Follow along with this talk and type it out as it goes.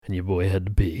and your boy had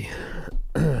to pee.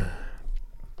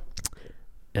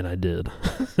 And I did.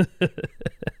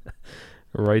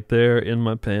 Right there in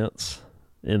my pants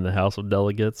in the House of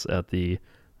Delegates at the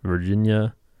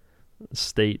Virginia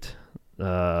State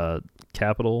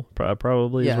Capitol,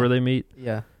 probably is where they meet.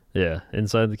 Yeah. Yeah,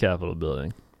 inside the Capitol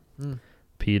building.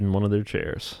 Peed in one of their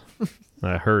chairs.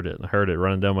 I heard it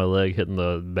running down my leg, hitting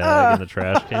the bag in the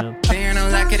trash can.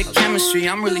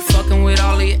 I'm really fucking with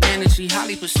all the energy.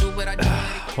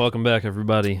 Welcome back,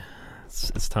 everybody.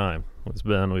 It's time.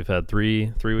 We've had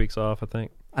three weeks off, I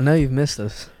think. I know you've missed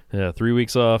us. Yeah, 3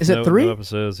 weeks off. Is it 3? No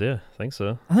episodes. Yeah, I think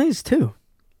so. I think it's 2.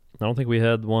 I don't think we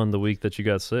had one the week that you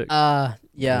got sick.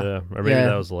 Yeah. Or maybe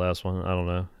that was the last one. I don't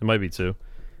know. It might be 2.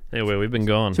 Anyway, we've been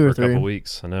gone 2 for or a 3. couple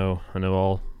weeks. I know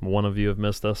all one of you have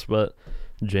missed us, but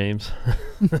James.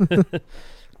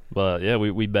 But yeah,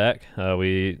 we back.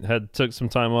 We took some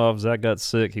time off. Zach got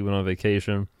sick. He went on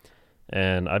vacation.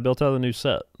 And I built out a new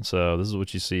set. So this is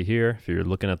what you see here. If you're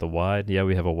looking at the wide, yeah,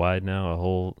 we have a wide now, a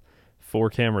whole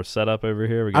 4-camera setup over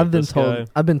here. We got I've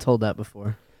been told that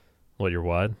before. What, you're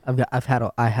wide?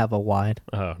 I have a wide.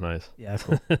 Oh, nice. Yeah,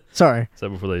 cool. Sorry. Is that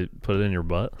before they put it in your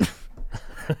butt?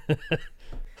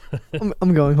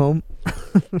 I'm going home.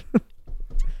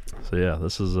 So yeah,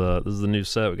 this is the new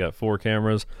set. We got 4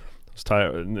 cameras.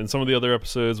 In some of the other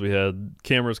episodes, we had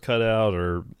cameras cut out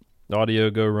or audio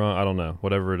go wrong. I don't know.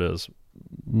 Whatever it is,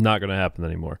 not going to happen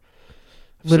anymore.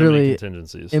 Literally so many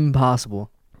contingencies. Impossible.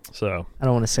 So I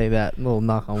don't want to say that. A little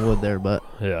knock on wood there, but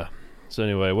yeah. So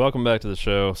anyway, welcome back to the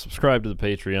show. Subscribe to the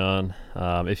Patreon.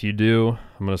 If you do,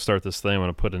 I'm going to start this thing. I'm going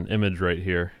to put an image right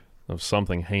here of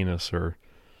something heinous or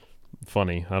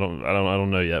funny. I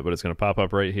don't know yet, but it's going to pop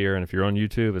up right here. And if you're on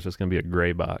YouTube, it's just going to be a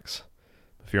gray box.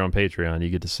 If you're on Patreon, you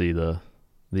get to see the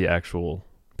actual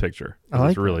picture.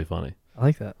 It's really funny. I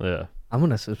like that. Yeah. I'm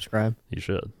going to subscribe. You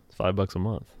should. It's $5 a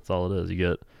month. That's all it is. You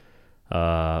get,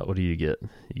 what do you get?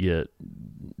 You get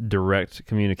direct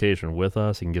communication with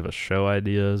us. You can give us show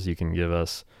ideas. You can give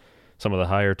us some of the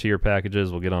higher tier packages.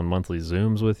 We'll get on monthly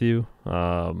Zooms with you.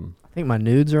 I think my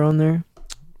nudes are on there.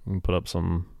 We can put up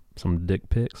some dick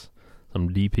pics, some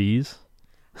DPs.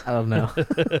 I don't know.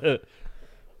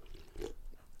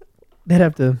 They'd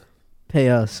have to pay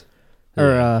us.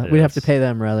 Or we'd have to pay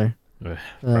them, rather.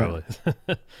 Probably.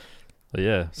 But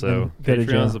yeah, so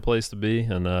Patreon's the place to be.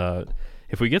 And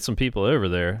if we get some people over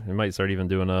there, we might start even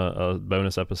doing a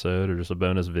bonus episode or just a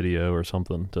bonus video or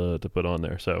something to put on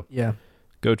there. So yeah,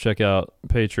 go check out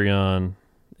Patreon,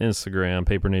 Instagram,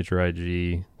 Paper Nature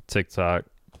IG, TikTok,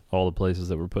 all the places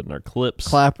that we're putting our clips.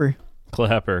 Clapper,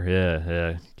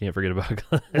 yeah. Can't forget about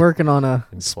Clapper. Working on a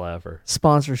Slapper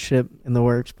sponsorship in the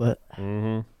works, but I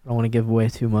don't want to give away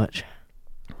too much.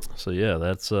 So yeah,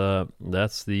 that's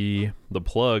the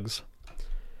plugs.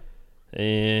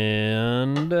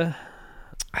 And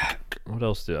what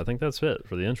else I think that's it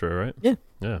for the intro, right? Yeah,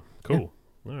 cool.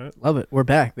 Yeah. All right, love it. We're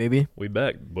back, baby. We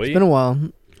back, boy. It's been a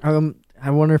while. I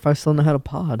wonder if I still know how to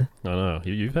pod. I know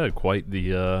you've had quite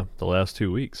the last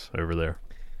 2 weeks over there.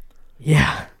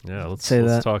 Yeah. Let's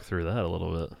talk through that a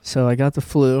little bit. So I got the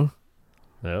flu.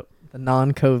 Yep. The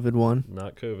non-COVID one.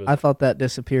 Not COVID. I thought that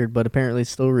disappeared, but apparently it's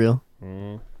still real.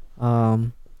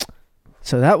 So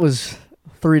that was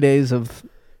 3 days of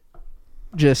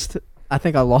just, I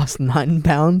think I lost 9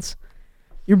 pounds.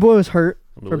 Your boy was hurt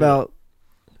for about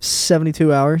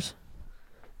 72 hours.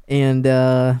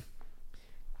 And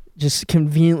just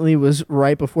conveniently was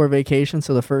right before vacation.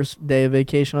 So the first day of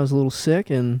vacation, I was a little sick.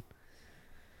 And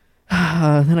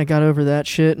then I got over that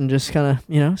shit and just kind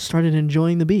of, started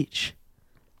enjoying the beach.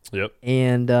 Yep.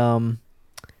 And a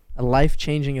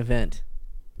life-changing event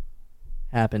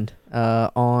happened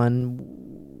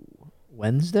on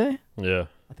Wednesday. Yeah.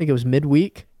 I think it was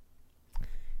midweek. I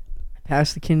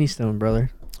passed the kidney stone,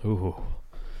 brother. Ooh.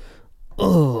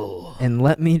 Oh. And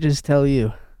let me just tell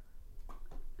you,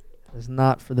 it's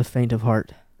not for the faint of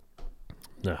heart.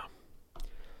 No.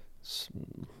 It's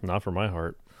not for my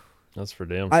heart. That's for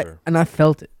damn sure. And I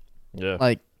felt it. Yeah.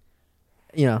 Like,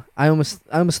 I almost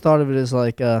thought of it as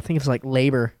like, I think it's like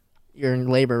labor. You're in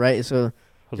labor, right? So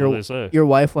that's what they say. Your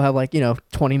wife will have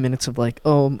 20 minutes of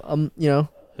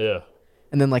Yeah.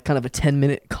 And then kind of a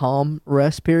 10-minute calm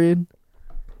rest period.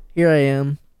 Here I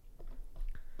am,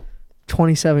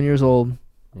 27 years old.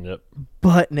 Yep.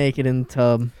 Butt naked in the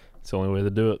tub. It's the only way to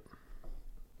do it.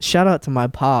 Shout out to my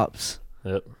pops.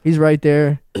 Yep. He's right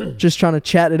there just trying to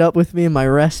chat it up with me in my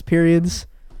rest periods.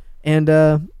 And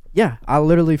I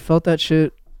literally felt that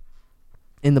shit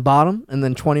in the bottom, and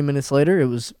then 20 minutes later it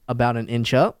was about an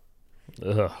inch up.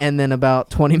 Ugh. And then about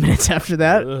 20 minutes after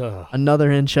that,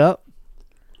 another inch up.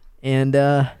 And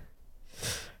I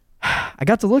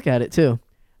got to look at it too.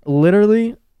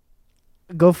 Literally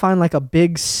go find like a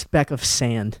big speck of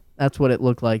sand. That's what it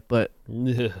looked like, but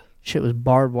Yeah. shit was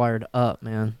barbed wired up,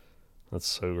 man. That's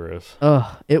so gross.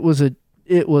 It was a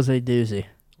doozy.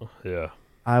 Yeah.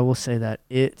 I will say that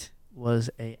it was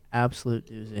a absolute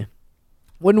doozy.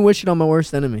 Wouldn't wish it on my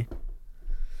worst enemy.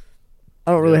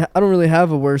 I don't really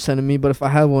have a worst enemy, but if I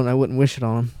had one, I wouldn't wish it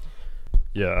on him.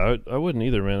 Yeah, I wouldn't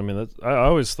either, man. I mean, I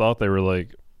always thought they were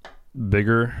like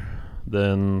bigger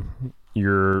than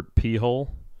your pee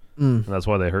hole, and that's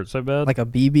why they hurt so bad. Like a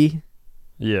BB.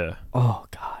 Yeah. Oh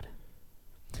God.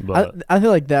 But I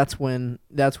feel like that's when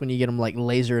you get them like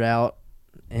lasered out,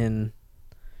 and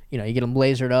you get them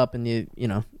lasered up, and you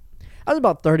know. I was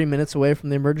about 30 minutes away from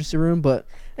the emergency room, but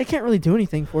they can't really do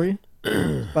anything for you.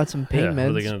 About some pain meds. What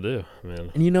are they gonna do,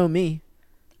 man? And you know me,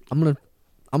 I'm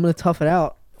gonna tough it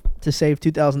out to save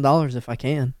 $2,000 if I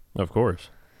can. Of course.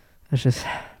 That's just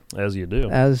as you do.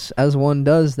 As one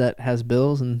does that has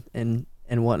bills and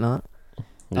whatnot.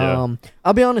 Yeah.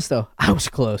 I'll be honest though, I was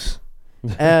close.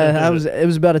 It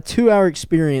was about a 2-hour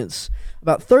experience.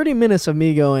 About 30 minutes of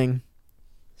me going,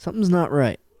 something's not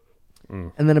right,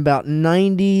 and then about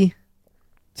 90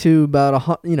 to about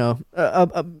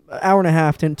an hour and a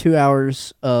half to 2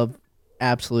 hours of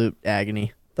absolute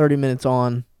agony. 30 minutes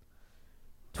on,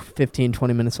 15,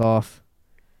 20 minutes off.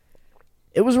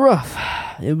 It was rough.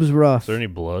 It was rough. Is there any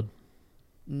blood?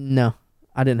 No,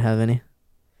 I didn't have any.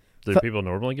 Do people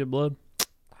normally get blood?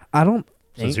 I don't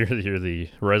Since you're the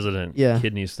resident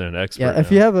kidney stone expert. Yeah,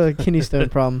 if you have a kidney stone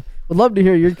problem, would love to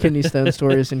hear your kidney stone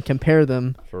stories and compare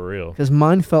them. For real. Because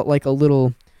mine felt like a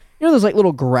little, those like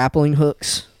little grappling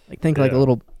hooks. Like think like a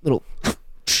little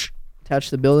attached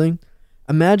to the building.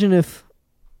 Imagine if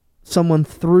someone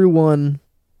threw one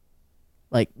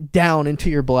like down into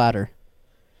your bladder,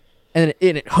 and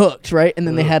it hooked, right? And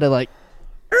then they had to like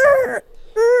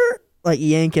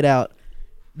yank it out.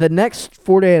 The next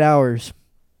 48 hours,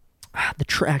 the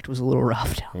tract was a little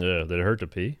rough down. Yeah, did it hurt to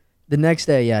pee? The next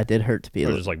day, yeah, it did hurt to pee.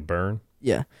 Or just like burn?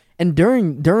 Yeah. And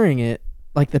during it,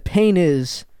 like the pain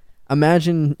is,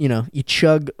 imagine, you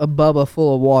chug a Bubba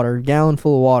full of water, gallon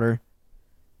full of water,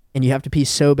 and you have to pee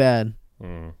so bad,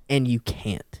 and you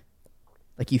can't.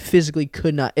 Like you physically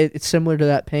could not. It's similar to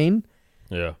that pain.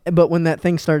 Yeah. But when that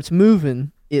thing starts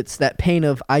moving, it's that pain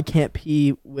of I can't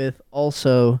pee with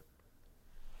also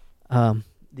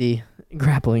the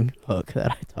grappling hook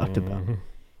that I talked about.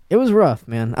 It was rough,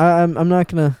 man. I'm not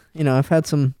gonna, I've had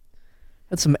some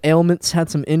ailments, had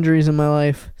some injuries in my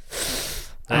life.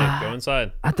 Hey, go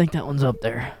inside. I think that one's up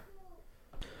there.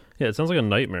 Yeah, it sounds like a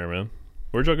nightmare, man.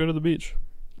 Where'd y'all go to the beach?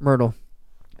 Myrtle,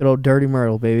 good old dirty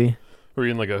Myrtle, baby. Were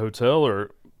you in like a hotel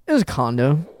or? It was a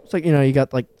condo. It's like you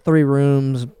got like 3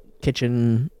 rooms,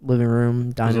 kitchen, living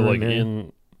room, dining room. Was it like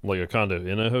in like a condo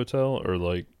in a hotel or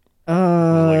like?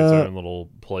 Like its own little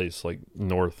place, like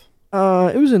north.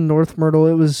 It was in North Myrtle.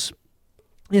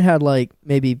 It had like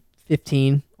maybe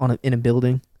 15 in a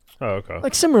building. Oh, okay.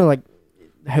 Like similar like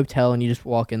hotel, and you just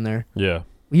walk in there. Yeah.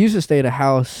 We used to stay at a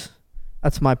house.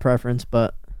 That's my preference,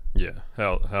 but yeah,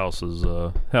 house is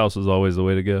always the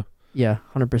way to go. Yeah,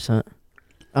 100%.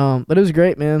 But it was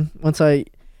great, man. Once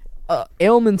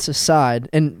ailments aside,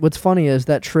 and what's funny is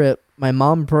that trip, my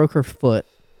mom broke her foot.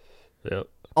 Yep.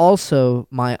 Also,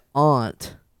 my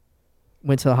aunt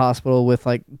went to the hospital with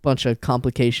like a bunch of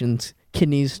complications,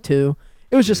 kidneys too.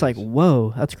 It was just like,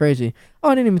 whoa, that's crazy. Oh,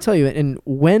 I didn't even tell you. And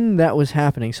when that was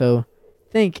happening, so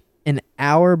think an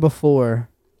hour before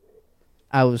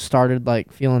I was started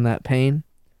like feeling that pain,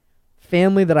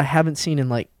 family that I haven't seen in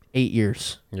like 8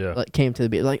 years, like came to the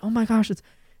beach, like, oh my gosh, it's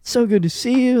so good to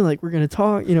see you. Like we're gonna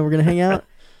talk, we're gonna hang out.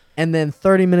 And then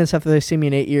 30 minutes after they see me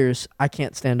in 8 years, I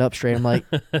can't stand up straight. I'm like,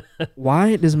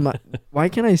 why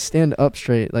can't I stand up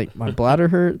straight? Like my bladder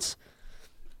hurts,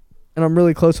 and I'm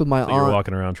really close with my aunt. You're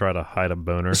walking around trying to hide a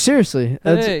boner. Seriously,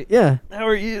 hey, yeah. How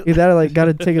are you? Either that or like got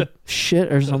to take a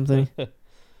shit or something.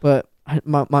 But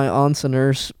my aunt's a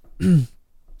nurse.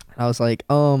 I was like,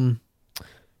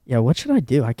 yeah, what should I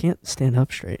do? I can't stand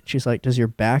up straight. She's like, does your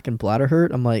back and bladder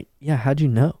hurt? I'm like, yeah. How'd you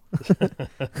know?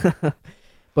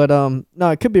 But no,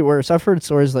 it could be worse. I've heard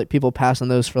stories like people passing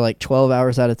those for like 12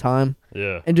 hours at a time.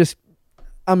 Yeah. And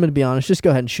I'm gonna be honest, just go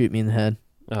ahead and shoot me in the head.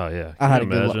 Oh yeah. I had a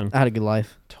good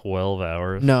life. 12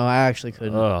 hours. No, I actually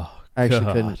couldn't. Oh, I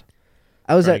actually couldn't.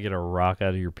 I was trying to get a rock out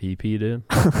of your pee-pee, dude.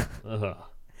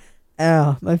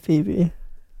 Ow, my pee-pee.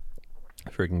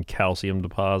 Freaking calcium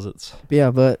deposits.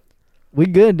 Yeah, but we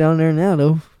good down there now,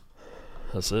 though.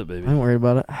 That's it, baby. I ain't worried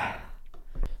about it.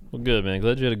 Well, good, man.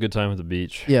 Glad you had a good time at the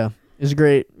beach. Yeah, it was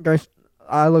great. Guys,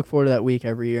 I look forward to that week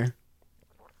every year.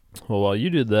 Well, while you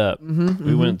did that,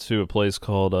 we went to a place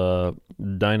called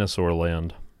Dinosaur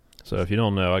Land. So if you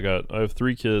don't know, I have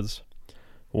 3 kids.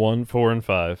 1, 4, and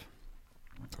 5.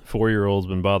 4-year-old's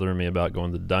been bothering me about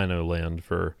going to Dino Land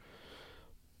for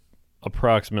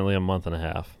approximately a month and a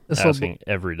half, asking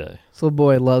every day. This little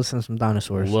boy loves him some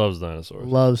dinosaurs. Loves dinosaurs.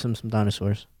 Loves him some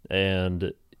dinosaurs.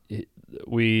 And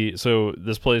so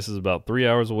this place is about 3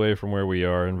 hours away from where we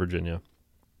are in Virginia.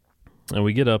 And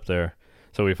we get up there.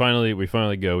 So we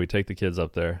finally go. We take the kids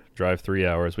up there, drive 3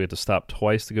 hours. We have to stop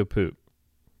twice to go poop.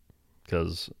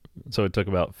 So it took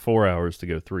about 4 hours to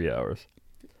go 3 hours.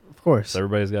 Of course. So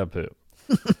everybody's got poop.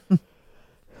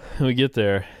 We get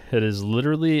there. It is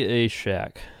literally a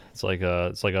shack. It's like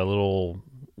a little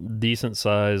decent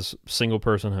size single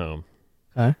person home.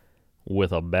 Okay.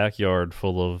 With a backyard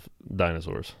full of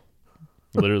dinosaurs.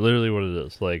 Literally what it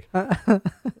is. Like,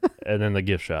 and then the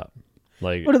gift shop.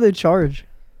 Like, what do they charge?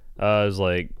 It was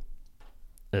like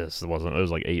it was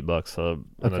like $8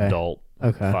 an adult,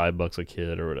 $5 a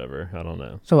kid or whatever. I don't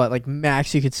know. So what, like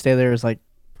max you could stay there is like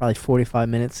probably 45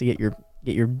 minutes to get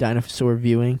your dinosaur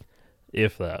viewing.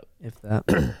 If that.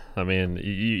 I mean,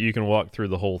 you can walk through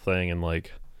the whole thing and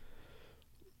like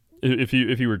if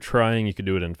you were trying, you could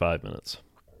do it in 5 minutes.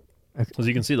 Because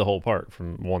you can see the whole park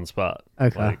from one spot.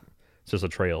 Okay. Like, it's just a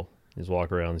trail. You just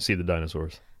walk around and see the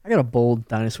dinosaurs. I got a bold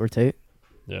dinosaur tape.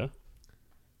 Yeah.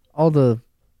 All the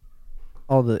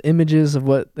images of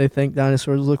what they think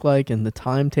dinosaurs look like and the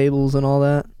timetables and all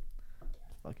that.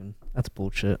 That's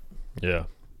bullshit. Yeah.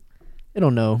 They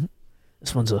don't know.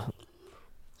 This one's a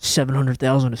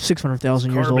 700,000 to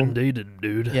 600,000 years old. Carbon dated,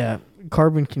 dude. Yeah,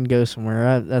 carbon can go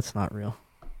somewhere. That's not real.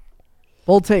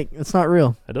 Bold take. It's not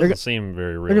real. It doesn't seem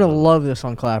very real. They're gonna love this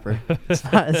on Clapper. It's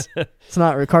not. It's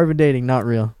not. Carbon dating, not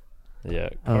real. Yeah,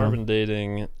 carbon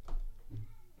dating.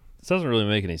 This doesn't really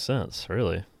make any sense,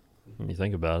 really, when you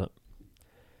think about it.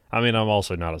 I mean, I'm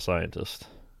also not a scientist.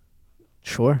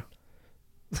 Sure.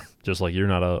 Just like you're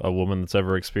not a woman that's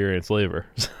ever experienced labor.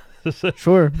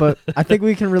 Sure, but I think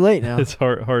we can relate now. It's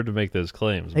hard to make those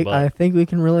claims. I think we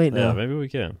can relate now. Yeah, maybe we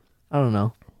can. I don't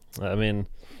know. I mean,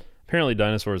 apparently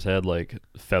dinosaurs had like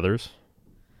feathers.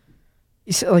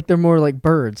 You said like they're more like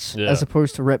birds Yeah. as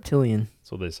opposed to reptilian.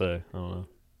 That's what they say. I don't know.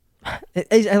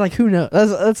 I like, who knows?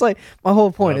 That's like my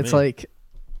whole point. It's like,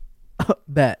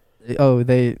 bet. Oh,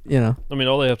 they, I mean,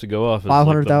 all they have to go off is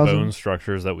 500,000? the bone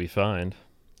structures that we find.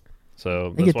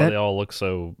 So They that's get why that- they all look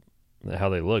so how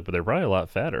they look. But they're probably a lot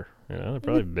fatter. They're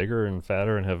probably bigger and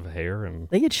fatter and have hair and.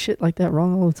 They get shit like that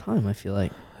wrong all the time. I feel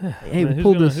like. Hey, I mean,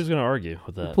 who's gonna argue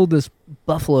with that? We pulled this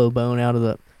buffalo bone out of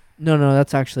the. No,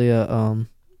 that's actually a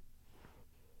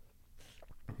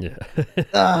Yeah.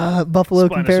 buffalo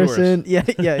Spinosaurus. comparison.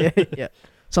 Yeah.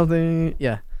 Something.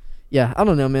 Yeah. I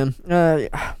don't know, man.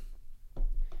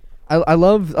 I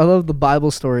love the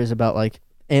Bible stories about like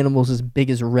animals as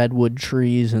big as redwood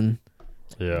trees and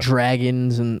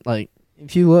dragons and like,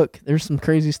 if you look, there's some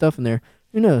crazy stuff in there.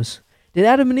 Who knows? Did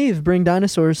Adam and Eve bring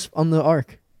dinosaurs on the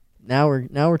ark? Now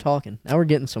we're talking. Now we're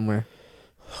getting somewhere.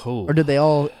 Oh. Or did they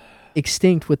all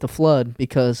extinct with the flood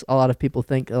because a lot of people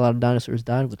think a lot of dinosaurs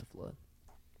died with the flood?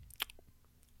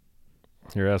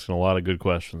 You're asking a lot of good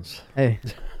questions. Hey,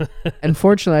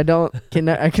 unfortunately,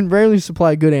 I can rarely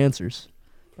supply good answers,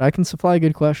 but I can supply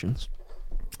good questions.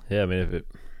 Yeah, I mean,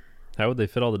 how would they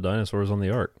fit all the dinosaurs on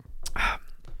the ark?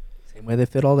 Same way they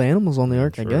fit all the animals on the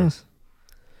ark, Sure. I guess.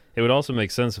 It would also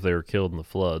make sense if they were killed in the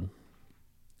flood.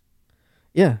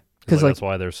 Yeah, because that's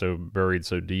why they're so buried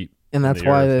so deep. and that's the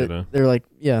why earth, they're like,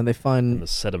 they In find. the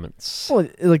sediments. Well,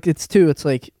 like it's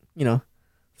like, I feel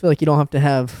like you don't have to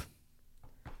have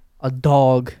a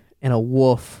dog and a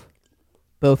wolf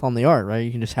both on the ark, right?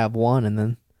 You can just have one, and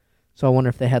then. So I wonder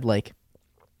if they had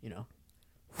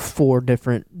 4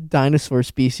 different dinosaur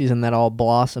species, and that all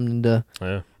blossomed into.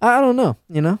 Yeah, I don't know.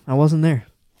 I wasn't there.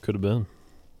 could have been.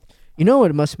 You know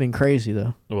what? It must have been crazy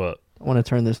though. What? I want to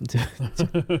turn this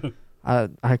into.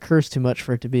 I curse too much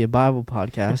for it to be a Bible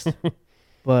podcast,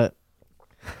 but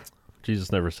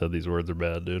Jesus never said these words are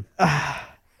bad, dude.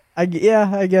 I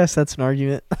guess that's an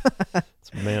argument.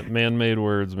 It's man-made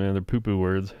words, man. They're poo-poo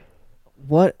words.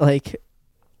 What, like,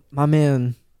 my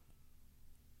man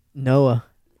Noah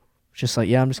was just like,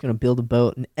 I'm just gonna build a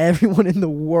boat, and everyone in the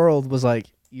world was like,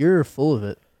 you're full of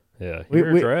it. Yeah,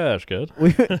 you're trash, kid.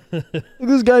 Look at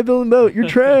this guy building a boat. You're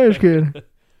trash, kid.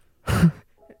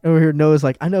 Over here, Noah's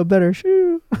like, I know better.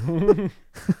 Shoo.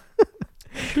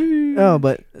 Oh,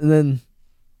 but and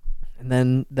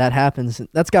then that happens.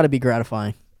 That's got to be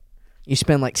gratifying. You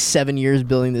spend like 7 years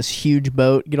building this huge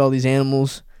boat, get all these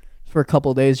animals. For a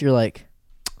couple of days, you're like,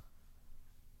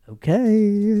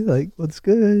 okay, like, what's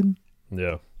good?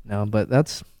 Yeah. No, but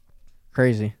that's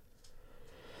crazy.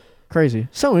 Crazy.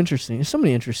 So interesting. There's so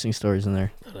many interesting stories in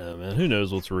there. I know, man. Who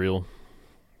knows what's real?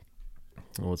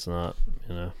 Well, it's not,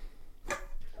 you know.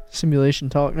 Simulation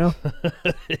talk now.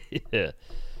 Yeah.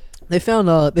 They found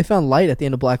light at the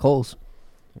end of black holes.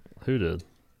 Who did?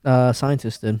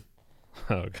 Scientists did.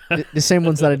 Oh, God. The same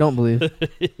ones that I don't believe.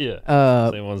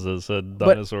 Yeah. Same ones that said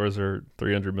dinosaurs are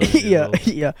 300 million years Yeah, old.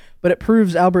 yeah. But it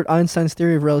proves Albert Einstein's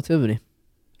theory of relativity.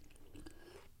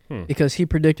 Because he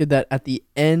predicted that at the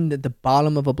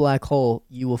bottom of a black hole,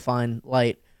 you will find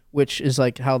light, which is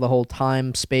like how the whole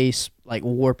time, space, like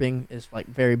warping is like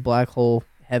very black hole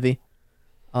heavy.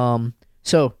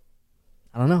 So,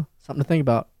 I don't know. Something to think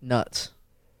about. Nuts.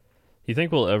 You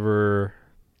think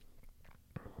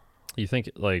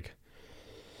like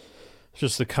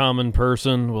just the common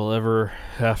person will ever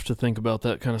have to think about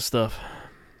that kind of stuff?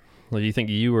 Like, do you think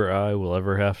you or I will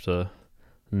ever have to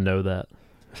know that?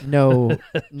 No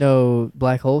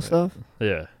black hole stuff?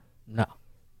 Yeah. No.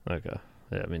 Okay.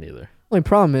 Yeah, me neither. Only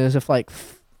problem is if like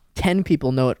 10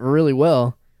 people know it really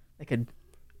well, they could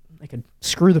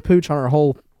screw the pooch on our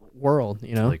whole world,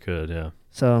 you know? They could, yeah.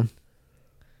 So,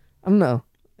 I don't know.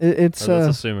 It's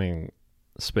That's assuming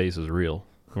space is real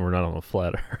and we're not on a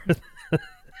flat earth.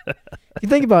 if you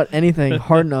think about anything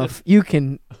hard enough, you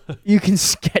can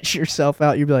sketch yourself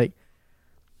out. You'd be like,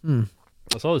 I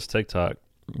saw this TikTok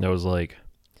that was like,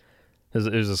 it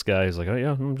was this guy who's like, oh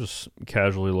yeah, I'm just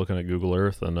casually looking at Google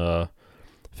Earth and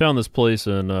found this place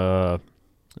in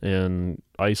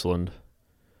Iceland.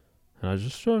 And I was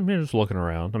just looking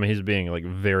around. I mean, he's being like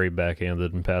very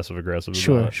backhanded and passive aggressive.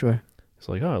 Sure. It's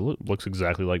like, oh, it looks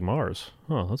exactly like Mars.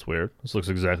 Oh, that's weird. This looks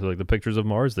exactly like the pictures of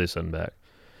Mars they send back.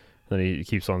 Then he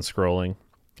keeps on scrolling,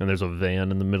 and there's a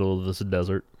van in the middle of this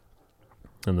desert,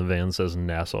 and the van says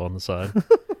NASA on the side.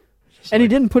 And he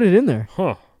didn't put it in there.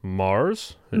 Huh,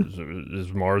 Mars?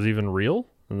 Is Mars even real?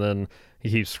 And then he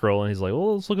keeps scrolling. He's like,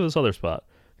 well, let's look at this other spot.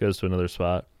 Goes to another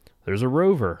spot. There's a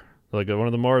rover, like one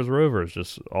of the Mars rovers,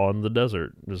 just on the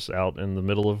desert, just out in the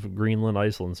middle of Greenland,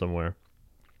 Iceland somewhere.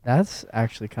 That's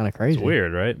actually kind of crazy. It's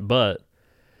weird, right? But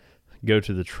go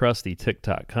to the trusty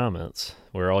TikTok comments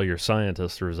where all your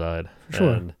scientists reside. Sure.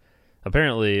 And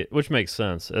apparently, which makes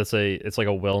sense. It's like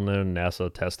a well-known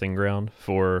NASA testing ground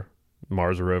for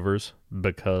Mars rovers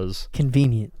because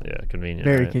convenient. Yeah, convenient.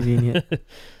 Very right? convenient.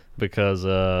 Because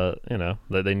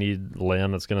they need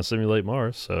land that's going to simulate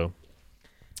Mars. So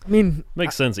I mean,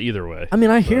 makes sense either way. I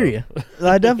mean, I hear you.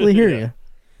 I definitely hear you.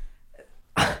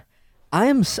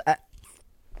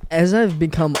 As I've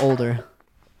become older,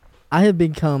 I have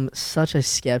become such a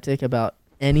skeptic about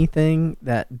anything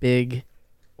that big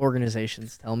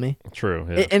organizations tell me. True.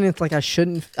 Yeah. And it's like I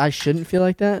shouldn't feel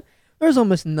like that. There's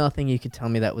almost nothing you could tell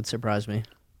me that would surprise me.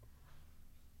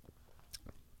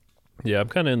 Yeah, I'm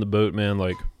kind of in the boat, man.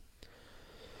 Like,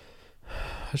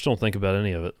 I just don't think about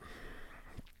any of it,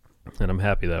 and I'm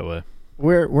happy that way.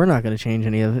 We're not going to change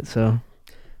any of it, so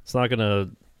it's not gonna.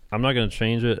 I'm not gonna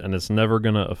change it, and it's never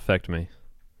gonna affect me.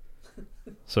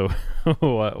 So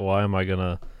why am I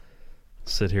gonna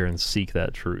sit here and seek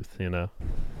that truth? You know?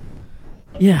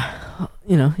 Yeah,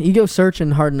 you go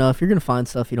searching hard enough, you're gonna find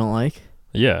stuff you don't like.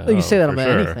 Yeah, you say that about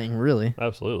sure. anything, really.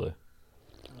 Absolutely.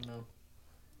 I don't know.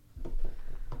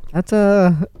 That's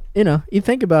you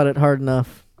think about it hard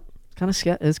enough,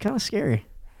 it's kind of scary.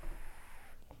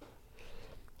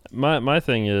 My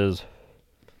thing is,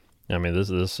 I mean, this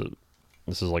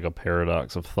is like a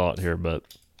paradox of thought here, but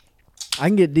I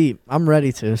can get deep. I'm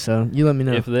ready to, so you let me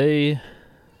know. If they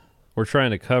were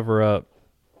trying to cover up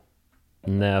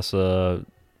NASA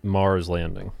Mars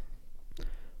landing,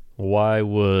 why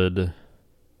would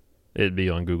it be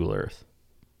on Google Earth?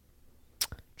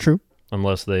 True.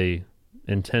 Unless they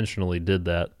intentionally did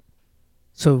that.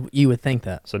 So you would think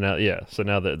that. So now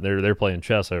that they're playing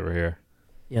chess over here.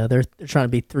 Yeah, they're trying to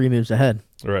be 3 moves ahead.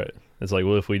 Right. It's like,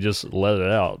 well, if we just let it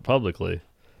out publicly,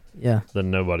 yeah, then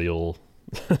nobody will.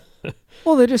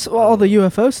 Well, they just all the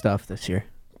UFO stuff this year.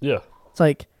 Yeah. It's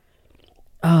like,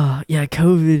 yeah,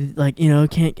 COVID. Like,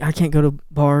 I can't go to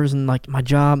bars and like my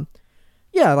job.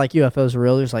 Yeah, like UFOs are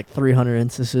real. There's like 300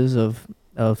 instances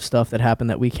of stuff that happened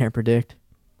that we can't predict.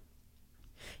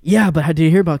 Yeah, but did you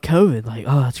hear about COVID? Like,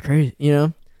 oh, that's crazy.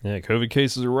 Yeah, COVID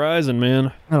cases are rising,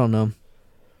 man. I don't know.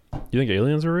 You think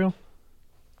aliens are real?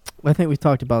 I think we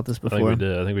talked about this before. I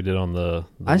think we did on the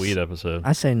weed episode.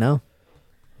 I say no.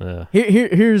 Yeah.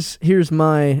 Here's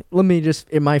my. Let me just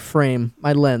in my frame,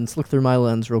 my lens. Look through my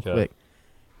lens real quick.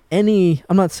 I'm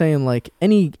not saying like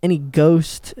any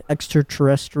ghost,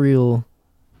 extraterrestrial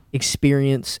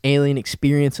experience, alien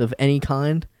experience of any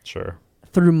kind. Sure.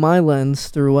 Through my lens,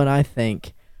 through what I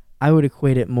think, I would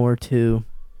equate it more to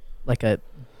like a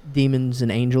demons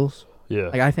and angels. Yeah.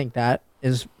 Like I think that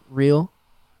is real.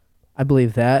 I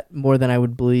believe that more than I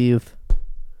would believe,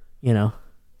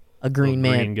 a green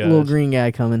Little man, green a little guys. green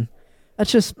guy coming.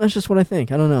 That's just what I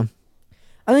think. I don't know.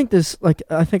 I think this, like,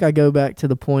 I think I go back to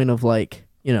the point of, like,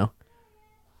 you know,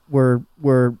 we're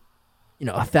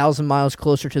 1,000 miles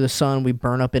closer to the sun. We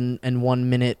burn up in 1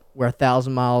 minute. We're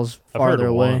 1,000 miles I've heard farther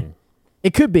of away. one.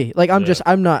 It could be. Like, Yeah.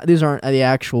 I'm not, these aren't the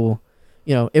actual,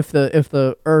 you know, if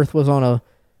the Earth was on a,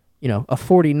 you know, a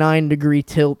 49 degree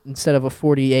tilt instead of a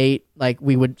 48, like,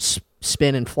 we would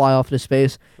spin and fly off into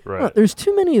space. Right. There's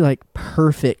too many, like,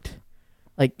 perfect,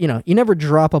 like, you know, you never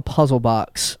drop a puzzle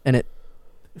box and it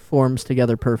forms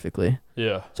together perfectly.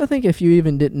 Yeah. So I think if you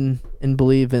even didn't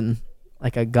believe in,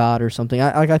 like, a god or something,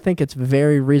 I think it's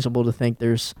very reasonable to think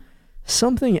there's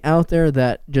something out there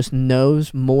that just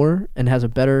knows more and has a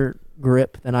better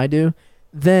grip than I do.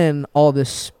 Then all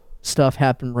this stuff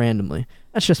happened randomly.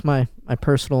 That's just my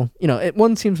personal, you know,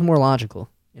 one seems more logical,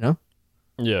 you know?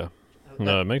 Yeah.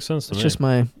 No, it makes sense to It's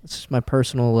me. just my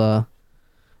personal,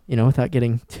 you know, without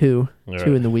getting too Right.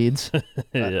 in the weeds.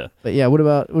 Yeah. But yeah, what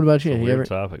about you? It's a You weird ever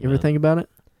topic, you ever man. think about it?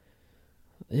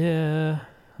 Yeah.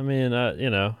 I mean, you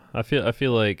know, I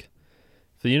feel like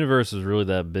if the universe is really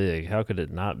that big, how could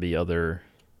it not be other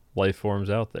life forms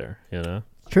out there, you know?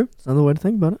 True. It's another way to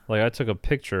think about it. Like, I took a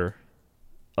picture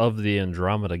of the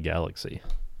Andromeda Galaxy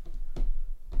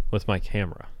with my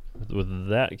camera. With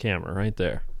that camera right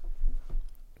there.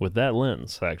 With that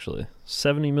lens, actually.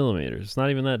 70 millimeters. It's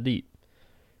not even that deep.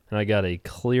 And I got a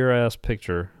clear-ass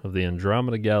picture of the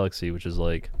Andromeda Galaxy, which is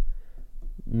like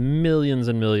millions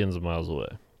and millions of miles away.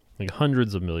 Like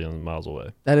hundreds of millions of miles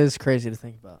away. That is crazy to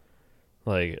think about.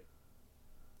 Like,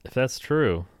 if that's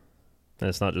true, and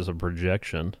it's not just a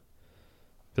projection,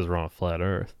 because we're on a flat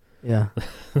Earth, Yeah.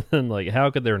 then, like,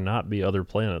 how could there not be other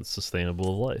planets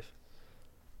sustainable of life?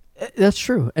 That's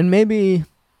true. And maybe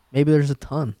there's a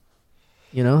ton.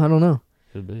 You know, I don't know.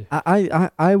 Could be.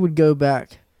 I would go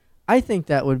back. I think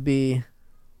that would be.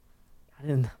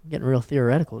 I'm getting real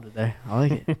theoretical today. I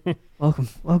like it.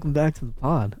 Welcome back to the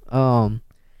pod.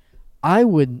 I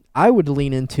would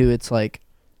lean into, it's like,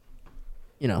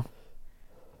 you know,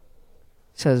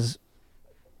 says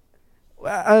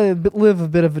I live a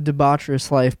bit of a debaucherous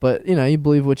life, but, you know, you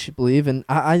believe what you believe, and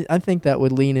I think that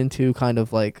would lean into kind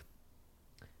of like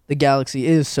the galaxy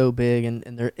is so big and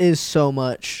there is so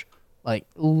much, like,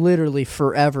 literally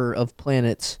forever of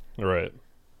planets, Right.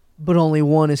 but only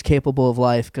one is capable of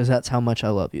life because that's how much I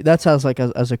love you. That's how, like,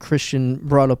 as a Christian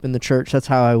brought up in the church, that's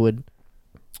how I would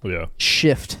Yeah.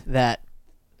 shift that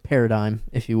paradigm,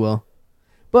 if you will.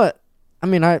 But, I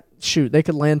mean, they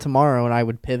could land tomorrow and I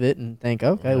would pivot and think,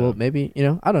 okay, well, maybe, you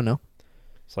know, I don't know.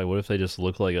 It's like, what if they just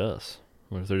look like us?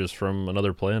 What if they're just from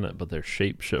another planet, but they're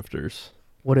shapeshifters?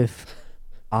 What if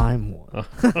I'm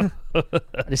one?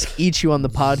 I just eat you on the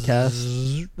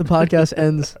podcast. The podcast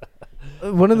ends.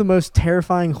 One of the most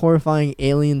terrifying, horrifying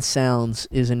alien sounds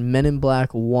is in Men in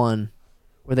Black 1,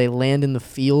 where they land in the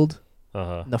field,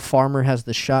 Uh-huh. and the farmer has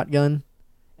the shotgun,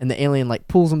 and the alien, like,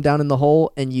 pulls him down in the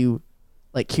hole, and you,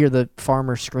 like, hear the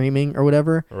farmer screaming or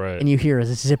whatever, Right. and you hear a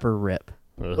zipper rip.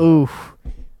 Ugh. Oof.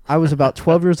 I was about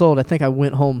 12 years old. I think I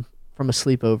went home from a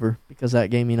sleepover because that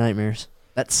gave me nightmares.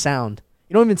 That sound.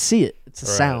 You don't even see it. It's a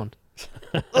Right. sound.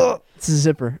 Ugh, it's a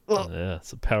zipper. Ugh. Yeah,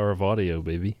 it's the power of audio,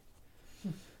 baby.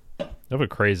 I have a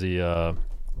crazy,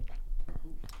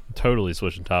 totally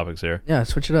switching topics here. Yeah,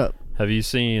 switch it up. Have you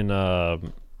seen,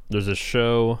 there's a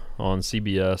show on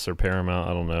CBS or Paramount,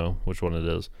 I don't know which one it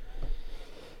is.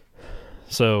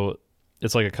 So,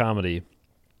 it's like a comedy,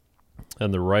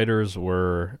 and the writers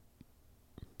were,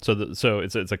 so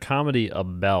it's a comedy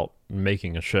about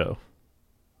making a show.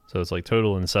 So it's like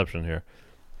total Inception here.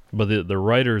 But the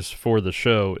writers for the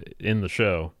show, in the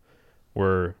show,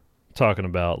 were talking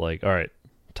about, like, all right,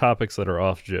 topics that are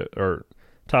off, or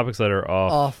topics that are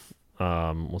off,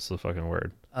 what's the fucking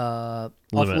word? Off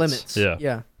Limits. limits. Yeah.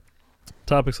 Yeah.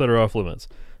 Topics that are off limits.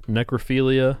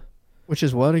 Necrophilia, Which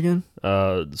is what again?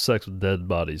 sex with dead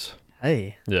bodies.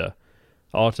 Hey. Yeah.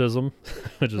 Autism,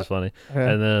 which is funny. Okay.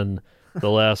 And then the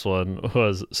last one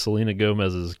was Selena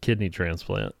Gomez's kidney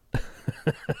transplant.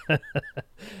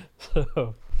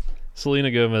 So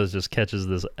Selena Gomez just catches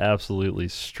this absolutely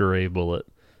stray bullet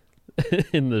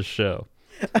in this show.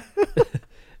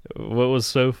 What was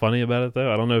so funny about it,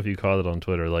 though, I don't know if you caught it on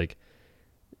Twitter, like,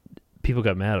 people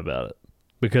got mad about it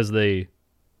because they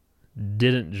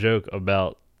didn't joke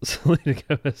about Selena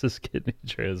Gomez's kidney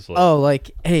transplant. Oh,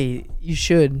 like, hey, you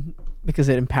should, because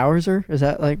it empowers her? Is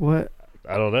that, like, what?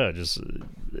 I don't know. Just,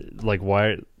 like,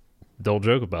 why? Don't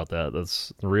joke about that.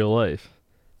 That's real life.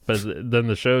 But then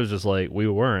the show's just like, we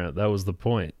weren't. That was the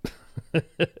point.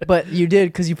 But you did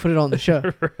because you put it on the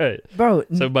show. Right. Bro,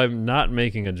 So by not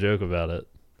making a joke about it,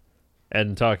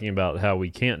 and talking about how we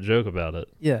can't joke about it.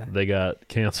 Yeah. They got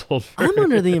canceled. I'm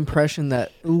under the impression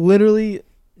that literally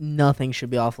nothing should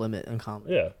be off limit in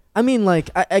comedy. Yeah. I mean, like,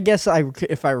 I guess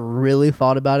if I really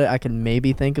thought about it, I could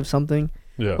maybe think of something.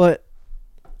 Yeah. But,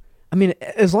 I mean,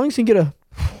 as long as you get out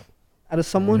of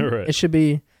someone, Right. it should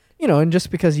be, and just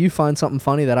because you find something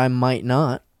funny that I might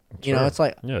not, Sure. it's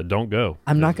like, yeah, don't go.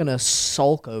 I'm not going to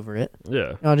sulk over it.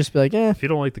 Yeah. I'll just be like, If you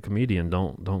don't like the comedian,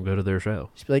 don't go to their show.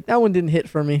 just be like, that one didn't hit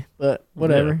for me, but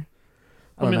whatever.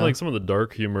 I mean, like some of the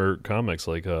dark humor comics,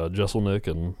 like Jesselnick,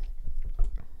 and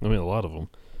I mean a lot of them.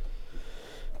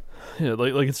 Yeah,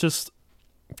 like it's just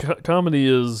comedy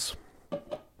is.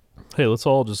 Hey, let's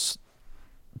all just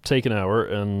take an hour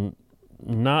and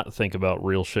not think about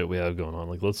real shit we have going on.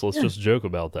 Like let's just joke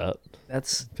about that.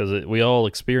 That's, Because we all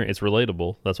experience. It's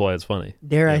relatable. That's why it's funny.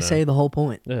 dare I say, the whole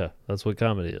point. Yeah, that's what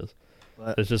comedy is.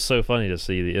 But It's just so funny to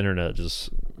see the internet just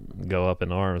go up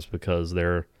in arms because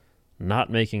they're not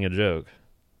making a joke.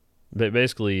 They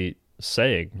basically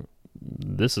saying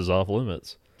this is off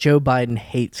limits. Joe Biden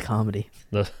hates comedy.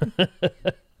 Why?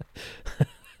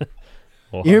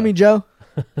 You hear me, Joe?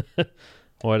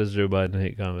 Why does Joe Biden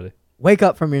hate comedy? Wake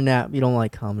up from your nap. You don't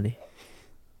like comedy.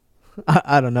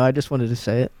 I don't know. I just wanted to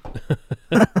say it.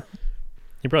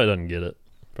 He probably doesn't get it.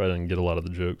 Probably doesn't get a lot of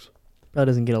the jokes. Probably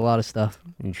doesn't get a lot of stuff.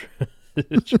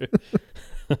 It's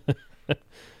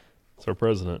our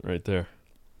president right there.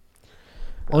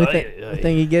 Only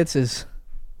thing he gets is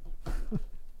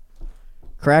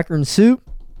cracker and soup,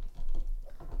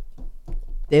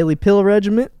 daily pill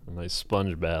regimen, A nice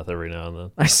sponge bath every now and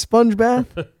then. a sponge bath,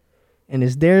 and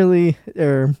his daily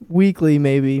or weekly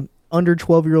maybe under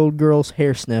 12-year-old girl's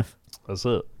hair sniff. That's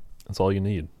it. That's all you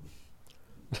need.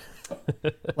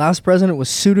 Last president was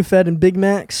Sudafed and Big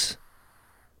Macs.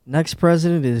 Next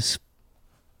president is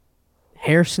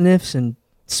hair sniffs and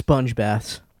sponge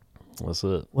baths. That's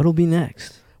it. What'll be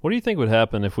next? What do you think would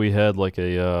happen if we had like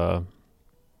a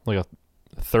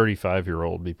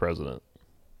 35-year-old be president?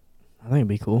 I think it'd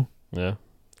be cool. Yeah,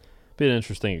 be an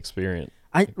interesting experience.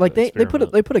 They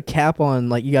put a cap on,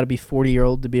 like, you got to be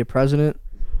 40-year-old to be a president.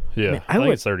 Yeah, mean, I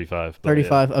think it's 35. but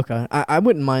 35. Okay, I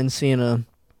wouldn't mind seeing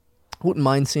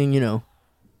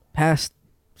past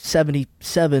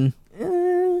 77.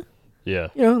 Yeah,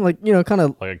 Kind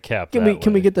of. like a cap.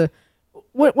 Can we get the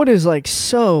what is like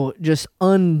so just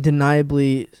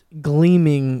undeniably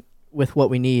gleaming with what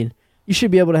we need? You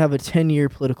should be able to have a 10-year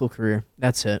political career.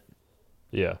 That's it.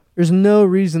 Yeah, There's no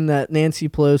reason that Nancy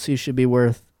Pelosi should be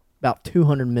worth about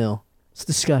 200 mil. It's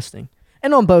disgusting.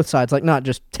 And on both sides, like not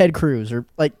just Ted Cruz or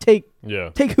like take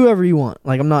whoever you want.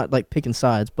 Like I'm not like picking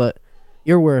sides, but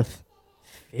you're worth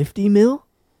 50 mil,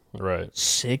 right.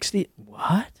 60.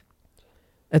 What?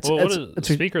 That's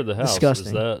Speaker of the House.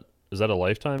 Disgusting. Is that a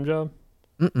lifetime job?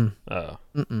 Mm-mm. Oh,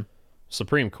 Mm-mm.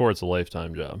 Supreme Court's a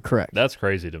lifetime job. Correct. That's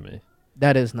crazy to me.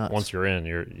 That is nuts. Once you're in,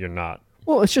 you're not.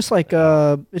 Well, it's just like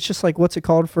what's it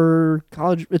called for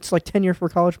college? It's like tenure for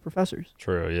college professors.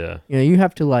 True. Yeah. You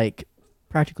have to like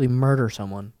practically murder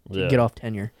someone to get off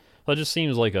tenure. Well, it just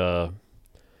seems like it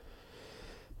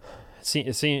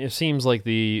seems like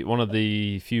one of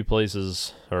the few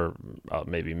places, or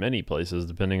maybe many places,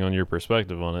 depending on your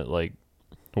perspective on it, like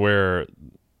where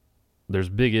there's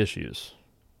big issues.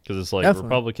 Because it's like Definitely.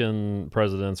 Republican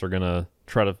presidents are gonna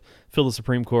try to fill the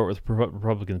Supreme Court with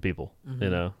Republican people.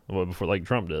 Mm-hmm. Before, like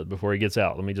Trump did before he gets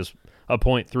out. Let me just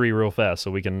appoint 3 real fast so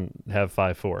we can have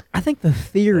 5-4. I think the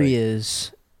theory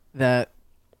is that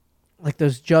like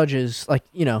those judges, like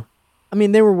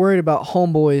they were worried about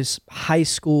Homeboy's high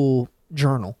school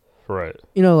journal. Right.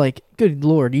 Like good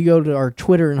Lord, you go to our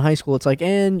Twitter in high school, it's like,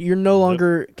 and you're no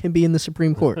longer can be in the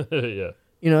Supreme Court.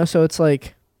 Yeah. So it's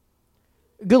like,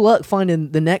 good luck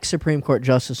finding the next Supreme Court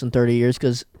justice in 30 years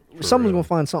because someone's going to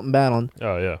find something bad on.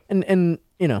 Oh, yeah. And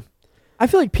I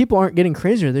feel like people aren't getting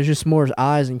crazier. There's just more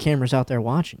eyes and cameras out there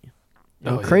watching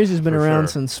you. Crazy's been around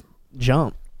since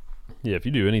jump. Yeah, if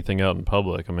you do anything out in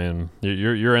public, I mean,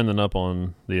 you're ending up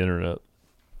on the internet.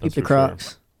 Keep the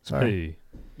Crocs. Sorry. Hey.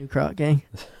 New Croc gang.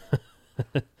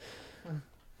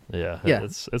 Yeah. Yeah.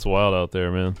 It's wild out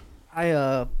there, man.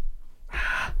 I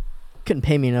couldn't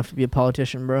pay me enough to be a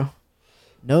politician, bro.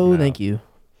 No, thank you.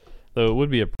 Though it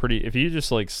would be if you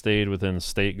just like stayed within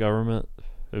state government,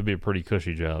 it would be a pretty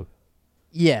cushy job.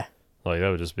 Yeah. Like that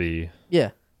would just be Yeah.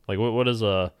 like what is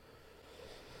what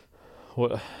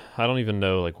I don't even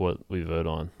know like what we vote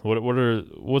on.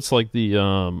 What's like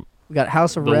the We got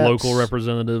House of the Reps. local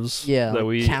representatives that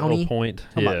we county. appoint.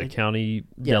 Talking about, like, county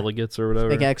delegates or whatever.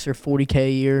 Make extra $40K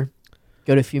a year.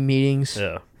 Go to a few meetings.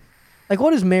 Yeah. Like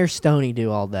what does Mayor Stoney do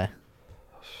all day?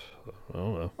 I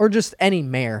don't know. Or just any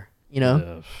mayor,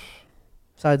 Yeah.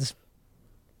 Besides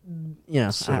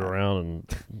sit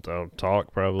around and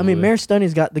talk probably. I mean, Mayor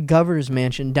Stoney's got the governor's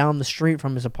mansion down the street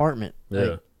from his apartment. Yeah.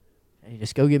 Like, hey,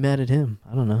 just go get mad at him.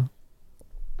 I don't know.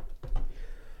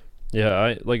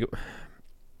 Yeah,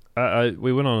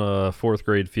 we went on a 4th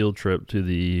grade field trip to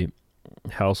the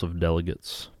House of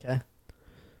Delegates. Okay.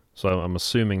 So I'm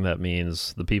assuming that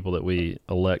means the people that we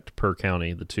elect per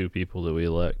county, the 2 people that we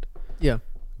elect,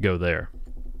 go there.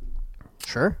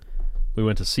 Sure. We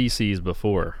went to CC's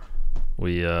before.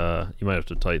 You might have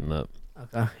to tighten that.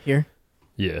 Okay. Here?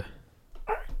 Yeah.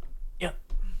 Yep.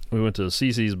 We went to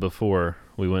CC's before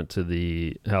we went to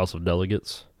the House of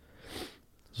Delegates.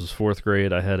 This was 4th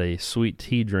grade. I had a sweet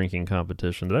tea drinking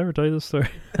competition. Did I ever tell you this story?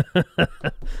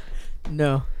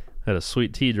 No. I had a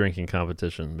sweet tea drinking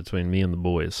competition between me and the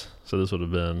boys. So this would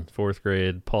have been 4th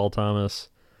grade. Paul Thomas.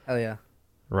 Hell yeah.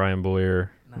 Ryan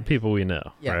Boyer. Nice. People we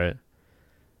know, Yeah. right?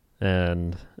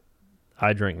 And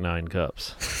I drank 9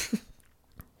 cups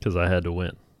because I had to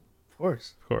win. Of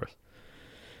course. Of course.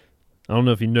 I don't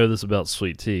know if you know this about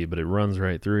sweet tea, but it runs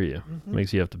right through you. Mm-hmm.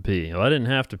 Makes you have to pee. Well, I didn't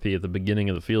have to pee at the beginning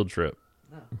of the field trip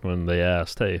when they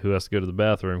asked, hey, who has to go to the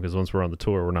bathroom? Because once we're on the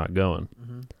tour, we're not going.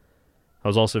 Mm-hmm. I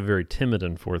was also very timid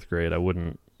in 4th grade. I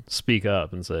wouldn't speak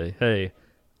up and say, hey,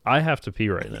 I have to pee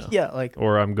right now. Yeah, like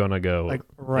Or I'm going to go like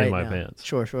right in my now. pants.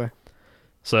 Sure.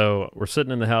 So we're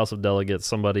sitting in the House of Delegates.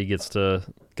 Somebody gets to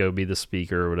go be the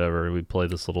speaker or whatever. We play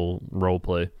this little role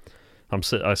play.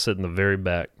 I sit in the very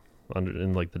back,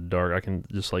 in like the dark. I can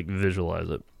just like visualize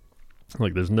it.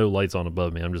 Like there's no lights on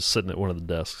above me. I'm just sitting at one of the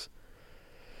desks,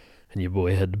 and your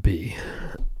boy had to pee,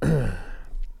 and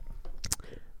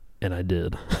I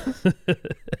did.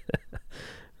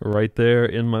 Right there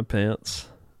in my pants,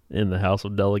 in the House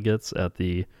of Delegates at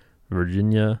the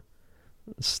Virginia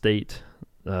State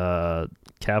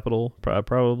Capitol,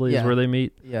 probably is where they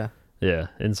meet. Yeah. Yeah,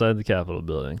 inside the Capitol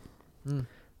building.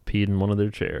 Peed in one of their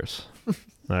chairs.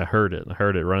 I heard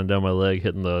it running down my leg,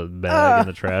 hitting the bag in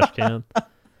the trash can.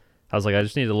 I was like, I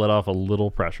just need to let off a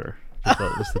little pressure.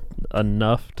 Just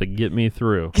enough to get me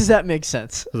through. Because that makes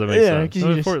sense. Does that make sense?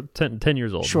 You just, 10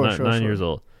 years old. Sure, 9 years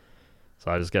old.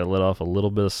 So I just got to let off a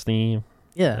little bit of steam.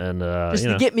 Yeah. And, just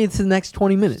to get me to the next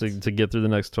 20 minutes. To get through the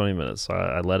next 20 minutes. So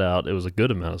I let out. It was a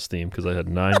good amount of steam because I had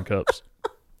 9 cups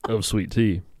of sweet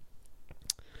tea.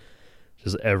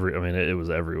 Just it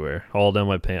was everywhere. All down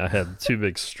my pants. I had 2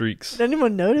 big streaks. Did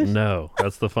anyone notice? No,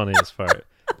 that's the funniest part.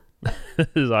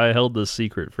 I held this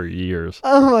secret for years.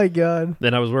 Oh my god.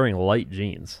 Then I was wearing light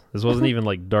jeans. This wasn't even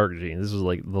like dark jeans. This was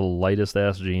like the lightest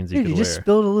ass jeans you Dude, could you wear. just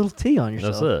spilled a little tea on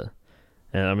yourself. That's it.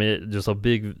 And just a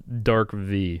big dark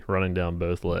V running down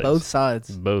both legs. Both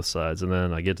sides. Both sides. And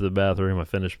then I get to the bathroom, I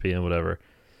finish peeing, whatever.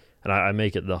 And I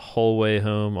make it the whole way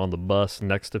home on the bus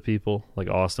next to people. Like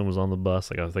Austin was on the bus.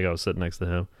 Like I think I was sitting next to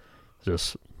him.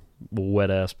 Just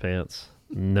wet ass pants.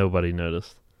 Nobody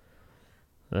noticed.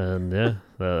 And yeah,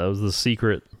 that was the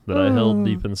secret that I held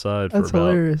deep inside for about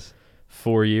hilarious.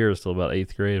 4 years till about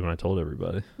 8th grade when I told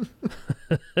everybody.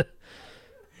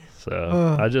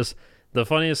 So I just the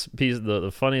funniest piece,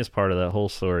 the funniest part of that whole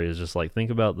story is just like think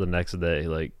about the next day,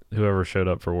 like whoever showed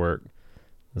up for work.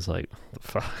 It's like,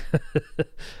 fuck.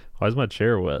 Why is my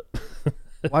chair wet?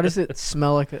 Why does it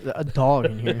smell like a dog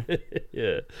in here?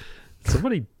 Yeah.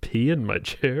 Somebody pee in my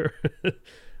chair.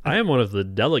 I am one of the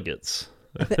delegates.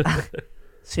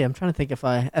 See, I'm trying to think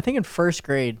I think in 1st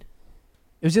grade,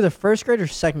 it was either 1st grade or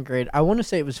 2nd grade. I want to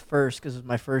say it was 1st because it was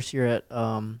my first year at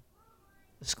the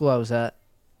school I was at.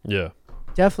 Yeah.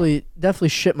 Definitely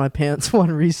shit my pants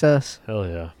one recess. Hell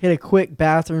yeah. Hit a quick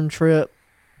bathroom trip.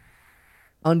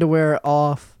 Underwear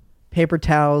off. Paper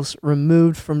towels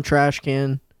removed from trash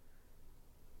can.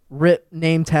 Rip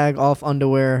name tag off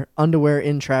underwear. Underwear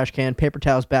in trash can. Paper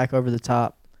towels back over the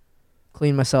top.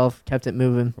 Cleaned myself. Kept it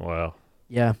moving. Wow.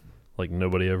 Yeah. Like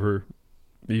nobody ever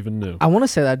even knew. I want to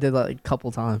say that I did that like a couple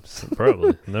times.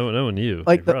 Probably. No one knew.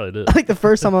 Like you probably did. Like the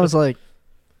first time I was like,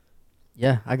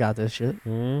 yeah, I got this shit.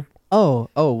 Mm-hmm.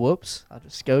 Oh, whoops. I'll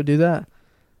just go do that.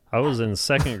 I was in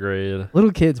 2nd grade.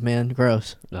 Little kids, man.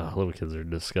 Gross. Oh, little kids are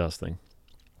disgusting.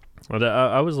 But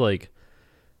I was like,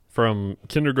 from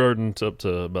kindergarten to up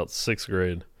to about 6th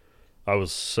grade, I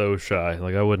was so shy.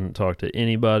 Like, I wouldn't talk to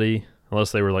anybody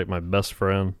unless they were like my best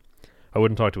friend. I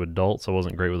wouldn't talk to adults. I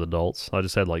wasn't great with adults. I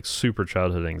just had like super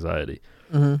childhood anxiety.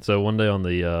 Mm-hmm. So one day on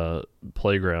the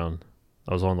playground,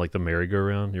 I was on like the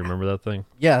merry-go-round. You remember that thing?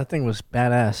 Yeah, that thing was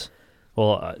badass.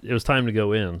 Well, it was time to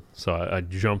go in, so I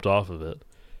jumped off of it.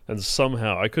 And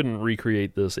somehow, I couldn't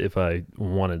recreate this if I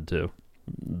wanted to.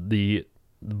 The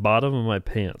bottom of my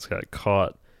pants got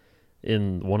caught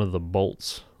in one of the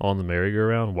bolts on the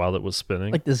merry-go-round while it was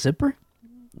spinning. Like the zipper?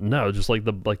 No, just like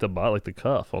the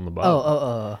cuff on the bottom.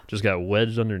 Oh. Just got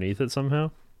wedged underneath it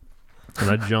somehow, and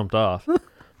I jumped off,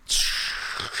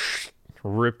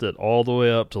 ripped it all the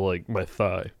way up to like my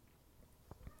thigh.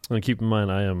 And keep in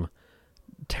mind, I am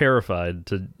terrified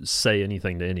to say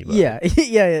anything to anybody. Yeah.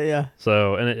 Yeah.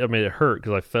 So, and it hurt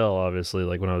because I fell, obviously,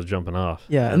 like when I was jumping off.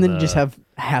 Yeah, and then you just have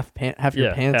half your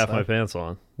pants half on. my pants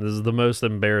on. This is the most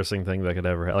embarrassing thing that could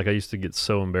ever happen. Like, I used to get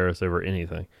so embarrassed over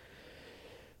anything.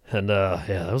 And,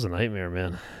 that was a nightmare,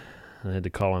 man. I had to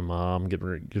call my mom, get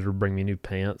her to bring me new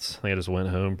pants. I think I just went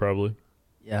home, probably.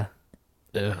 Yeah.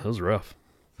 Yeah, it was rough.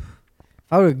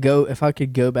 If I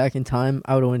could go back in time,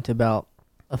 I would have went to about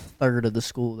a third of the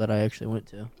school that I actually went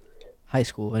to. High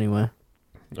school, anyway.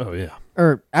 Oh, yeah.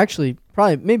 Or actually,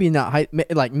 probably, maybe not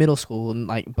like middle school and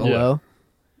like below. Yeah.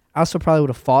 I also probably would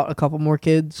have fought a couple more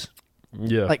kids.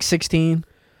 Yeah. Like 16.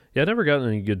 Yeah, I never got in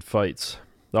any good fights.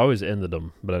 I always ended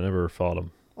them, but I never fought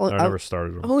them. Well, I never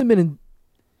started them. I've only been in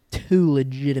 2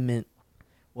 legitimate.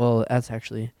 Well, that's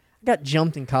actually. I got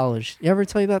jumped in college. You ever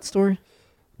tell you that story?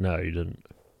 No, you didn't.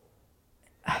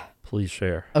 Please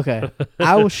share. Okay.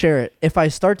 I will share it. If I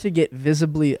start to get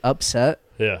visibly upset.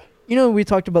 Yeah. You know, we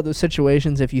talked about those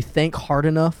situations. If you think hard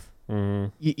enough,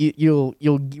 you'll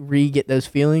re-get those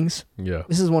feelings. Yeah.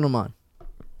 This is one of mine.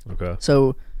 Okay.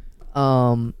 So,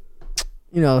 hang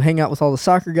out with all the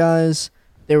soccer guys.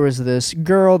 There was this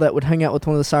girl that would hang out with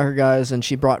one of the soccer guys, and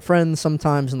she brought friends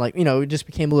sometimes, and it just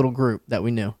became a little group that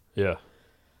we knew. Yeah.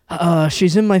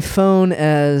 She's in my phone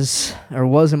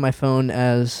was in my phone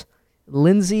as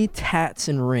Lindsay Tats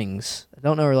and Rings. I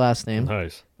don't know her last name.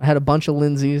 Nice. I had a bunch of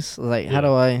Lindsays. How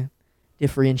do I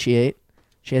differentiate?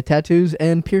 She had tattoos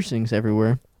and piercings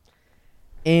everywhere.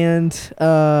 And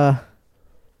that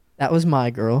was my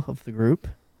girl of the group.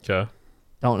 Okay.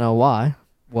 Don't know why.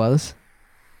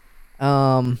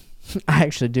 I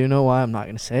actually do know why. I'm not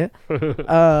gonna say it.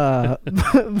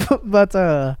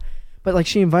 But like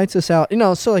she invites us out.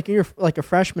 So like you're like a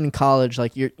freshman in college.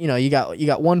 Like you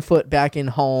got 1 foot back in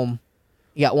home.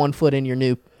 You got 1 foot in your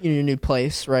new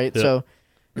place, right? Yeah. So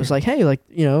it was like, hey,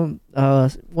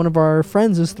 one of our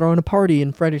friends is throwing a party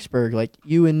in Fredericksburg. Like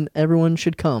you and everyone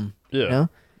should come. Yeah.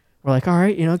 We're like, all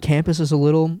right, campus is a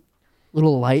little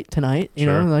light tonight.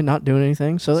 Sure. Like not doing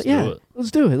anything. So Let's do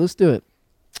it. Let's do it.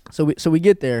 So we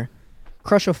get there,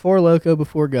 crush a Four Loko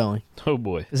before going. Oh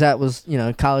boy. Because that was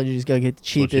college. You just go get the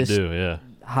cheapest, What you do, yeah.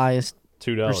 highest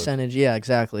 $2 percentage. Yeah,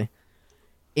 exactly.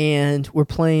 And we're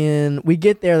playing. We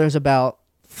get there. There's about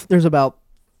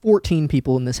 14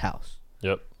 people in this house.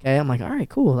 Yep. Okay, I'm like, all right,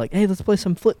 cool. Like, hey, let's play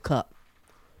some flip cup.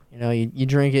 You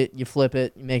drink it, you flip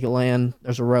it, you make it land.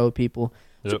 There's a row of people.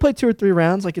 So play 2 or 3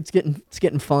 rounds. Like it's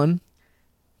getting fun.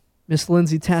 Miss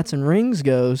Lindsay Tats and Rings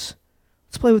goes,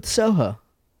 let's play with Soho.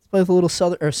 Let's play with a little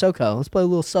Southern or SoCo. Let's play a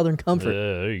little Southern Comfort.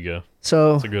 Yeah, there you go.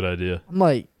 So that's a good idea. I'm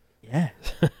like, yeah,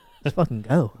 let's fucking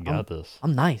go. You got this.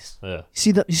 I'm nice. Yeah.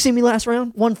 You see me last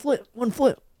round? One flip.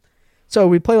 So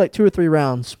we play like 2 or 3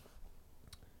 rounds.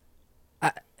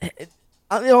 It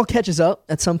all catches up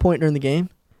at some point during the game,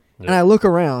 and I look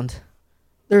around.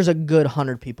 There's a good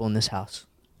 100 people in this house.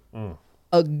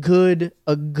 A good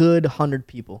 100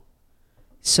 people.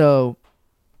 So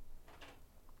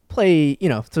play,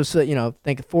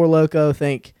 think Four Loko,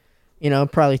 think,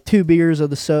 probably 2 beers of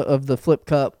the flip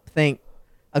cup, think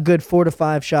a good 4 to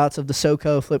 5 shots of the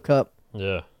SoCo flip cup.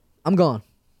 Yeah. I'm gone.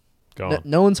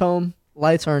 No one's home.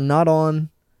 Lights are not on.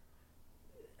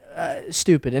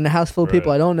 Stupid. In a house full of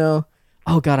people I don't know.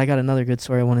 Oh, God, I got another good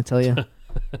story I want to tell you.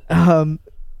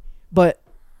 But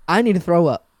I need to throw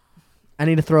up. I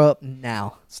need to throw up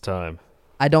now. It's time.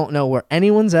 I don't know where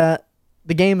anyone's at.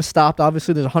 The game has stopped.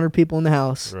 Obviously, there's 100 people in the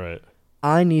house. Right.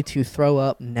 I need to throw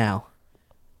up now.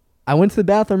 I went to the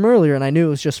bathroom earlier, and I knew it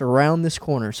was just around this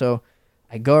corner. So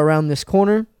I go around this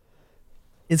corner.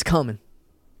 It's coming.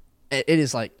 It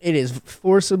is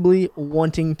forcibly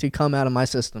wanting to come out of my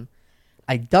system.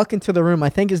 I duck into the room I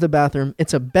think is the bathroom.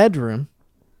 It's a bedroom.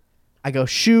 I go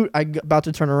shoot. I'm about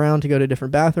to turn around to go to a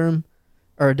different bathroom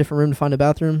or a different room to find a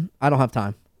bathroom. I don't have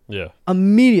time. Yeah.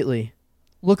 Immediately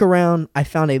look around. I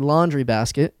found a laundry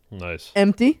basket. Nice.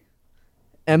 Empty.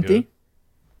 Good.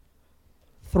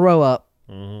 Throw up.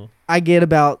 Mm-hmm. I get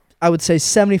about, I would say,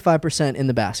 75% in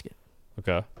the basket.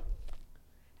 Okay.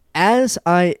 As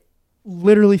I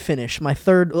literally finish my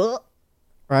third,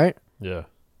 right? Yeah.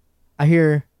 I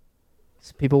hear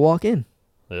some people walk in.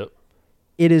 Yep.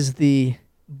 It is the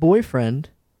boyfriend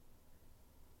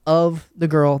of the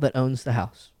girl that owns the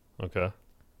house. Okay.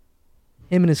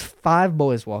 Him and his 5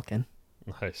 boys walk in.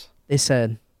 Nice. They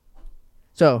said,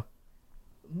 so,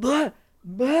 but,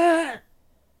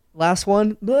 last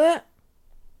one,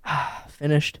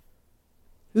 finished.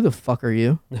 who the fuck are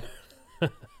you? And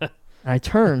I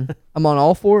turn. I'm on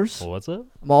all fours. Well, what's up?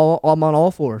 I'm on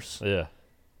all fours. Yeah.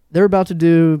 They're about to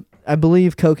do, I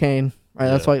believe, cocaine. Right.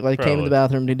 That's why they came in probably. the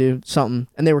bathroom to do something,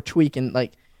 and they were tweaking.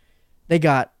 Like, they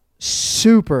got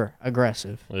super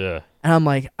aggressive. Yeah. And I'm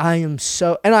like,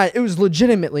 it was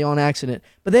legitimately on accident,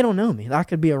 but they don't know me. That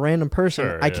could be a random person.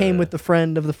 Sure, I came with the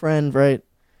friend of the friend, right?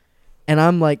 And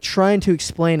I'm like trying to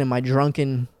explain in my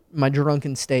drunken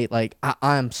state, like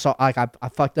I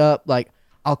fucked up. Like,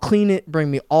 I'll clean it, bring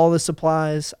me all the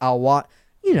supplies. I'll like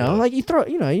you throw,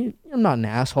 I'm not an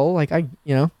asshole. Like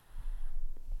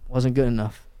wasn't good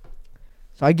enough.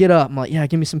 So I get up. I'm like, yeah,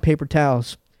 give me some paper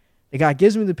towels. The guy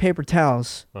gives me the paper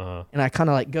towels, and I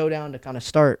kind of like go down to kind of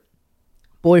start.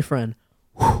 Boyfriend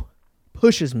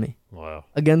pushes me. Wow.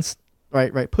 Against,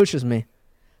 pushes me.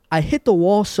 I hit the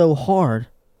wall so hard,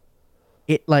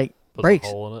 it like breaks. A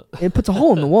hole in it. It puts a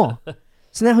hole in the wall.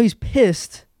 So now he's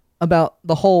pissed about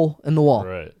the hole in the wall.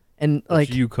 Right. And Which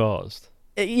you caused.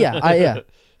 Yeah.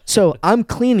 So I'm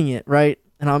cleaning it, right?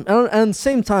 And and at the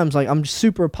same time, like, I'm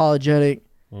super apologetic.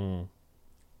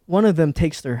 One of them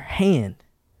takes their hand,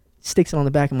 sticks it on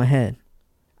the back of my head.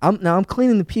 I'm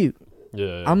cleaning the puke.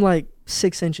 Yeah. I'm like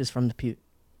 6 inches from the puke.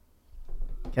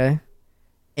 Okay?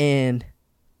 And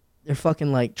they're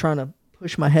fucking like trying to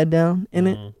push my head down in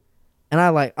it. And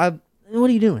what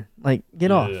are you doing? Like,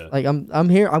 get off. Yeah. Like, I'm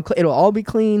here. It'll all be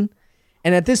clean.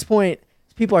 And at this point,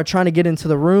 people are trying to get into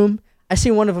the room. I see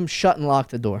one of them shut and lock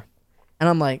the door. And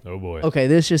I'm like, oh boy. Okay,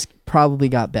 this just probably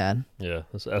got bad. Yeah,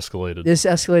 this escalated. This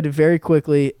escalated very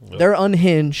quickly. Yep. They're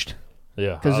unhinged.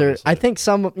 Yeah. Because I think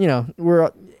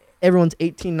everyone's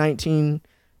 18, 19,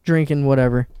 drinking,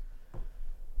 whatever.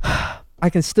 I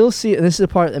can still see it. And this is the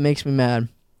part that makes me mad.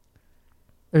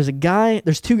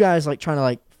 There's two guys like trying to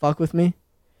like fuck with me.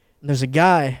 And there's a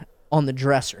guy on the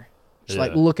dresser. Just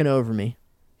like looking over me.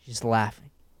 He's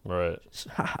laughing. Right. Just,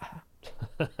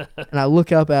 and I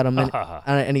look up at him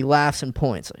and he laughs and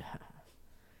points. Like,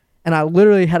 and I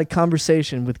literally had a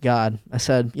conversation with God. I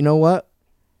said, you know what?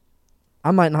 I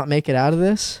might not make it out of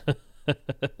this.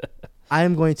 I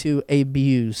am going to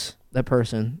abuse that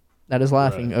person that is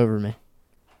laughing over me.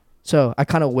 So I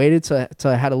kind of waited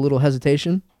till I had a little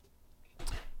hesitation.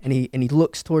 And he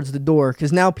looks towards the door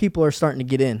because now people are starting to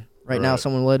get in. Right now,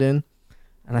 someone let in.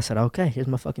 And I said, okay, here's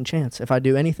my fucking chance. If I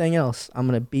do anything else, I'm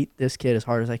going to beat this kid as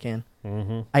hard as I can.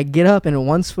 I get up, and in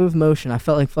one smooth motion, I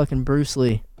felt like fucking Bruce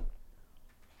Lee.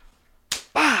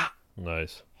 Bah!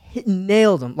 Nice.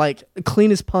 Nailed him. Like, the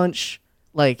cleanest punch.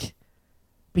 Like,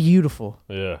 beautiful.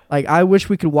 Yeah. Like, I wish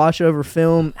we could watch it over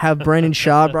film, have Brandon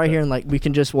Schaub right here, and, like, we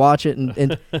can just watch it.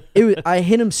 And I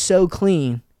hit him so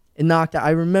clean. It knocked out.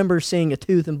 I remember seeing a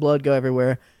tooth and blood go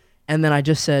everywhere. And then I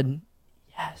just said,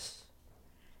 yes.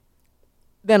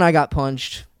 Then I got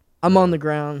punched. I'm on the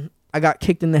ground. I got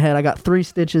kicked in the head. I got 3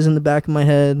 stitches in the back of my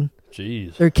head.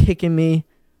 Jeez. They're kicking me.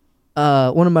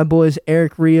 One of my boys,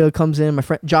 Eric Rio, comes in. My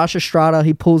friend Josh Estrada,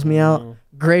 he pulls me out.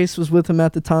 Grace was with him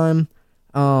at the time.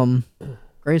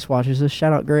 Grace watches this.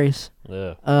 Shout out Grace.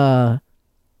 Yeah.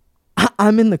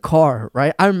 I'm in the car,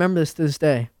 right? I remember this to this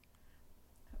day.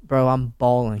 Bro, I'm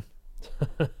bawling.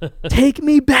 Take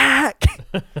me back.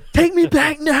 Take me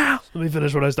back now. Let me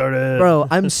finish what I started. Bro,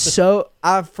 I'm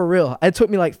for real. It took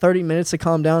me like 30 minutes to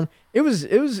calm down. It was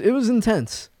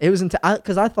intense. It was intense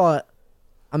because I thought,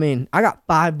 I got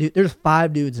 5 dudes. There's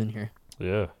 5 dudes in here.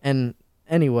 Yeah. And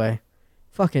anyway,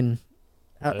 fucking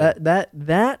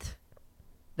that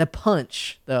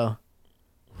punch though.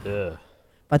 Yeah.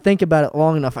 If I think about it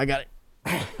long enough, I got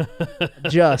it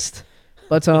adjust.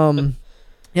 But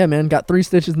yeah, man, got 3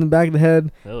 stitches in the back of the head.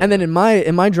 And then in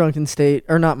my drunken state,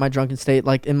 or not my drunken state,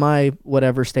 like in my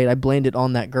whatever state, I blamed it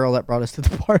on that girl that brought us to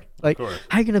the party. Like,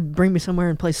 how you gonna bring me somewhere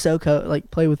and play SoCo,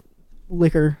 like play with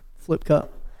liquor, flip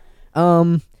cup?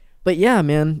 But yeah,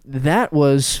 man, that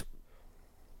was.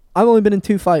 I've only been in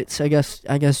 2 fights. I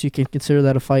guess you can consider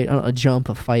that a fight,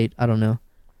 a fight. I don't know.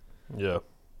 Yeah.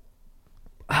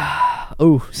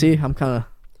 Oh, see, I'm kind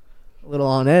of a little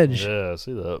on edge. Yeah, I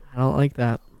see that. I don't like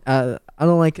that.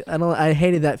 I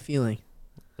hated that feeling.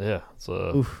 Yeah, it's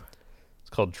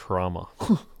called trauma.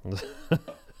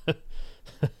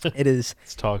 It is.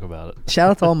 Let's talk about it. Shout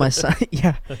out to all my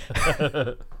yeah.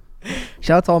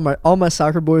 Shout out to all my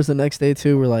soccer boys the next day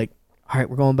too. We're like, all right,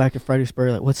 we're going back to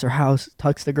Fredericksburg. Like, what's their house?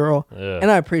 Tucks the girl. Yeah. And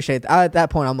I appreciate that. At that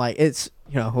point, I'm like, it's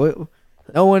no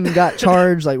one got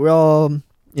charged. Like, we're all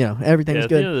everything's good. At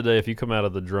the end of the day, if you come out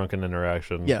of the drunken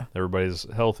interaction, everybody's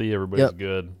healthy, everybody's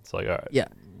good. It's like, all right. Yeah.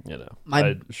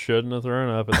 I shouldn't have thrown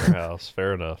up in their house.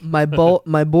 Fair enough. My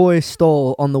boy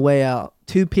stole on the way out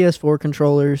 2 PS4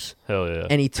 controllers. Hell yeah.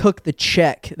 And he took the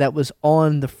check that was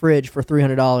on the fridge for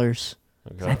 $300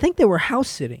 Okay. I think they were house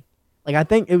sitting. Like I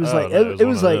think it was like no, it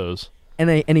was like, those.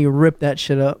 and he ripped that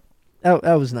shit up.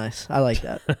 That was nice. I like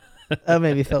that. That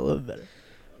made me feel a little better.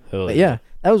 Hell But yeah,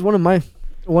 that was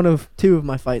one of two of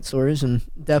my fight stories, and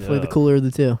definitely the cooler of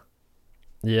the two.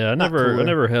 Yeah, I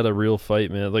never had a real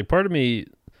fight, man. Like part of me,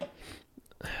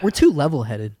 we're too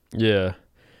level-headed. Yeah.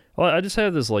 Well, I just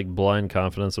have this like blind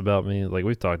confidence about me. Like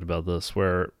we've talked about this,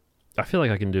 where I feel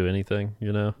like I can do anything.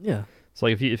 You know. Yeah. It's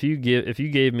like if you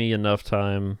gave me enough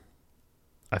time,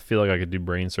 I feel like I could do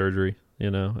brain surgery. You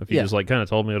know, if you just like kind of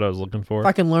told me what I was looking for. If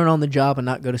I can learn on the job and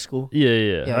not go to school.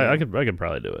 Yeah. I could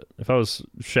probably do it. If I was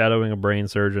shadowing a brain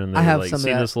surgeon, and they were like,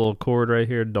 see this little cord right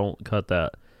here, don't cut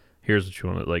that. Here's what you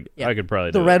want to like. Yeah. I could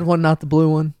probably do the red one, not the blue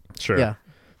one. Sure. Yeah.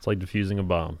 It's like defusing a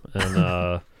bomb.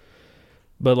 And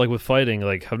but like with fighting,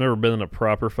 like I've never been in a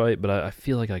proper fight, but I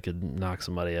feel like I could knock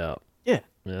somebody out. Yeah.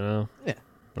 You know? Yeah.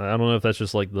 I don't know if that's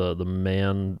just like the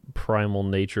man primal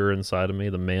nature inside of me,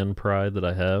 the man pride that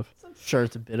I have. I'm sure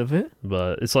it's a bit of it.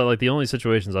 But it's like the only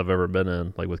situations I've ever been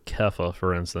in, like with Kefa,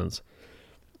 for instance.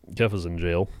 Kefa's in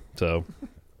jail, so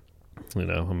you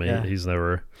know, I mean, he's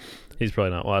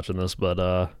probably not watching this, but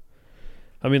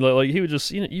I mean, like he would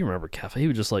just, you remember Kefa, he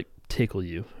would just like tickle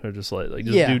you or just like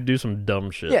just do some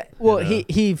dumb shit. Yeah, well, you know?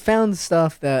 he found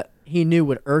stuff that he knew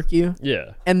would irk you.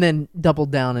 Yeah, and then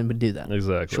doubled down and would do that.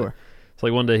 Exactly. Sure. It's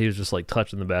like one day he was just like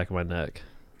touching the back of my neck.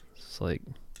 It's like,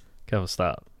 Kefa,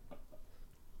 stop.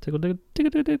 Tickle.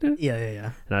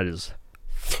 Yeah. And I just,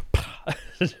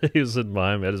 he was sitting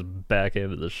behind me. I just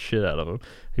backhanded the shit out of him.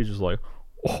 He was just like,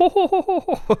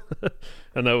 oh,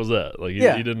 and that was that. Like he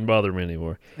didn't bother me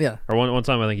anymore. Yeah. Or one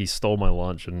time I think he stole my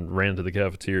lunch and ran to the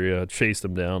cafeteria. I chased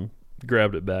him down,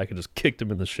 grabbed it back, and just kicked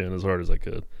him in the shin as hard as I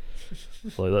could.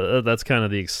 Like that's kind of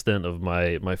the extent of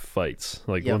my fights.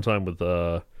 Like one time with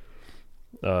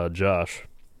Josh,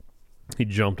 he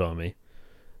jumped on me,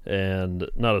 and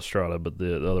not Estrada, but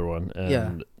the other one,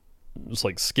 and just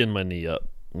like skinned my knee up,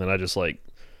 and I just like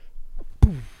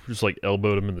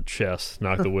elbowed him in the chest,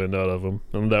 knocked the wind out of him,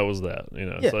 and that was that. You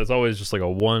know, so it's always just like a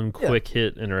one quick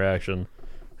hit interaction,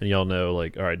 and y'all know,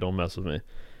 like, all right, don't mess with me.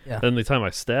 Yeah. Then the time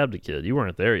I stabbed a kid, you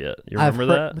weren't there yet. You remember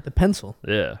that? With the pencil.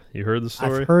 Yeah, you heard the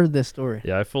story. I've heard this story.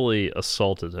 Yeah, I fully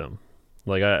assaulted him.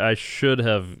 Like I should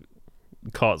have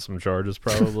caught some charges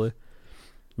probably,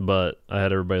 but I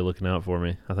had everybody looking out for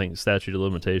me. I think statute of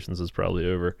limitations is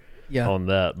probably over on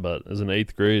that, but it was in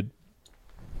 8th grade.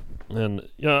 And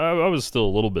I was still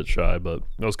a little bit shy, but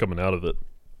I was coming out of it.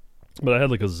 But I had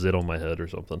like a zit on my head or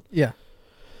something. Yeah.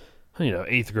 You know,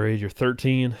 8th grade, you're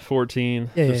 13,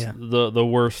 14. The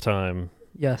worst time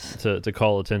to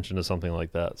call attention to something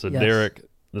like that. So Derek,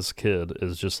 this kid,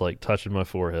 is just like touching my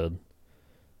forehead.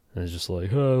 And he's just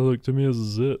like, oh, look, to me as a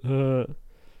zit. And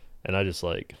I just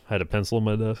like had a pencil on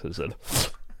my desk and said,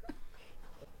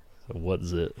 what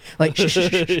zit? Like,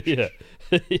 yeah.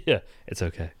 It's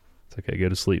okay. It's okay. Go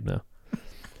to sleep now.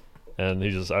 And he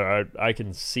just, I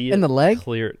can see it in the leg,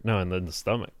 clear. No, and then the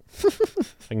stomach.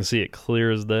 I can see it clear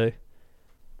as day.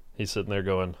 He's sitting there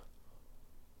going,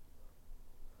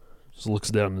 just looks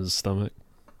down in his stomach.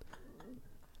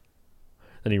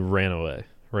 Then he ran away,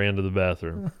 ran to the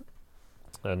bathroom.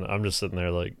 And I'm just sitting there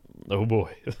like, oh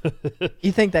boy.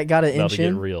 You think that got an inch inch in? About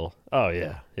to get real. Oh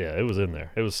yeah. Yeah, it was in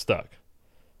there. It was stuck.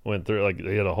 Went through, like,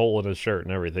 he had a hole in his shirt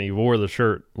and everything. He wore the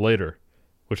shirt later,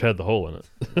 which had the hole in it.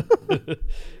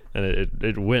 And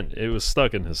it was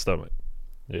stuck in his stomach.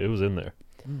 It was in there.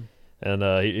 And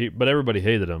but everybody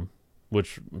hated him,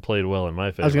 which played well in my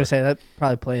favor. I was going to say, that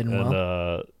probably played in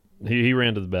well. And he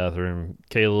ran to the bathroom.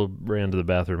 Caleb ran to the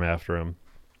bathroom after him.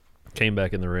 Came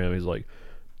back in the room. He's like,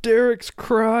 Derek's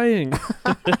crying.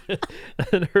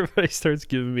 And everybody starts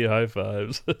giving me high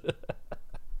fives.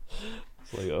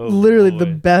 It's like, oh, literally boy. The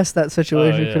best that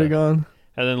situation could have gone.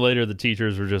 And then later the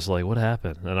teachers were just like, what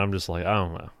happened? And I'm just like, I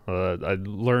don't know. I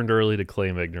learned early to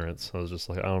claim ignorance. I was just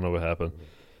like, I don't know what happened.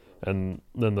 And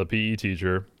then the PE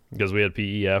teacher, because we had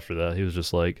PE after that, he was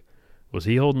just like, was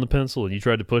he holding the pencil and you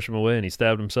tried to push him away and he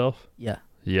stabbed himself? Yeah.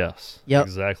 Yes. Yep.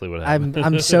 Exactly what happened.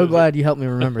 I'm so glad you helped me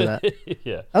remember that.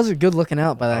 Yeah. That was a good looking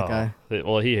out by that guy.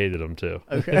 Well, he hated him too.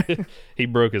 Okay. He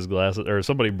broke his glasses, or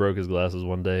somebody broke his glasses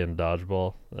one day in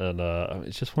dodgeball. And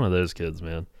it's just one of those kids,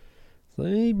 man. It's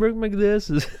like, he broke my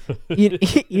glasses.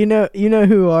 you know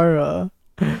who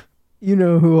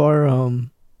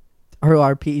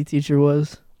our PE teacher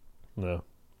was? No.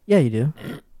 Yeah, you do.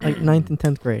 Like 9th and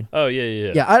 10th grade. Oh,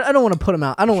 yeah. Yeah, I don't want to put him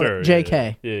out. I don't want to,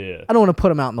 JK. Yeah. I don't want to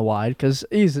put him out in the wide because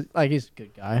he's a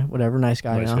good guy. Whatever, nice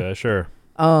guy now. Nice guy, sure.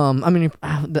 I mean,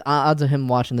 the odds of him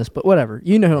watching this, but whatever.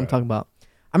 You know who I'm talking about.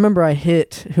 I remember I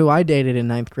hit who I dated in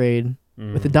 9th grade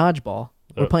with a dodgeball.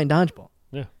 We're playing dodgeball.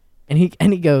 Yeah. And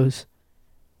he goes,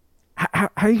 how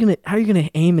are you gonna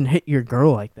aim and hit your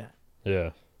girl like that?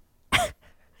 Yeah.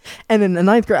 And in the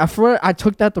ninth grade, I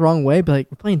took that the wrong way, but like,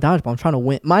 we're playing dodgeball. I'm trying to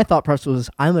win. My thought process was,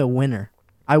 I'm a winner.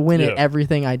 I win at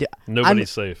everything I do. Nobody's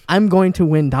safe. I'm going to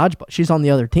win dodgeball. She's on the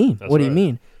other team. That's what do right. you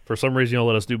mean? For some reason, you'll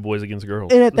let us do boys against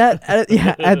girls. And at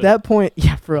that point,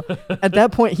 at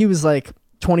that point, he was like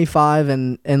 25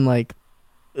 and like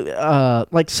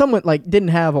someone like didn't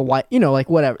have a wife, like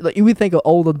whatever. Like you would think an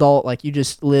old adult, like you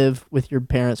just live with your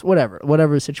parents, whatever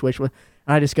the situation was.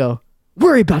 And I just go,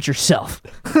 worry about yourself,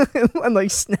 and like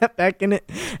snap back in it,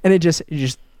 and it just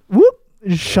whoop,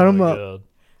 just shut him up. God.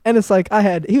 And it's like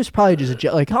he was probably just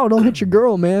like, oh, don't hit your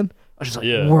girl, man. I was just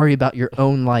like, worry about your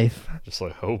own life. Just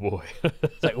like, oh boy.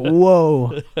 It's like,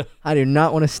 whoa, I do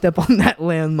not want to step on that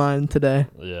landmine today.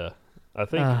 Yeah, I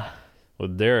think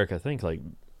with Derek, I think like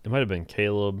it might have been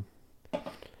Caleb.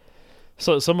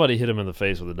 So somebody hit him in the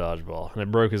face with a dodgeball, and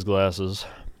it broke his glasses.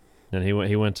 And he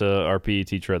went to our PE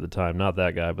teacher at the time, not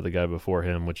that guy, but the guy before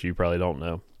him, which you probably don't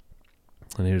know.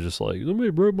 And he was just like, somebody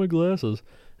broke my glasses.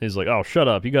 And he's like, oh, shut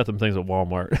up. You got them things at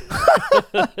Walmart.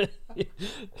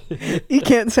 You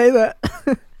can't say that.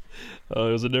 Oh,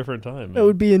 it was a different time, man. That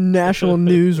would be in national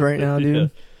news right now, dude. Yeah.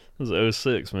 It was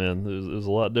 06, man. It was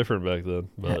a lot different back then.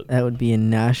 But that would be in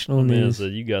national news. Man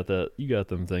said, you got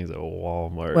them things at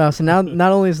Walmart. Wow, so now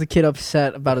not only is the kid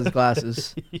upset about his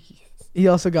glasses, he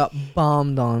also got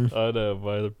bombed on. I know,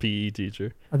 by the PE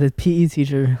teacher. The PE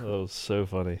teacher. That was so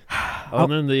funny. And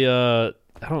then the,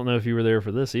 I don't know if you were there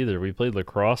for this either. We played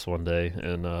lacrosse one day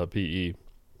in PE.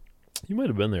 You might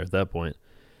have been there at that point.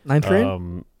 Ninth grade?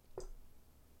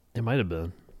 It might have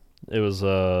been. It was,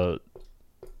 I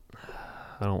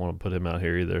don't want to put him out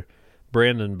here either.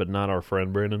 Brandon, but not our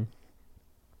friend Brandon.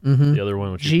 Mm-hmm. The other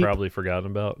one, which you probably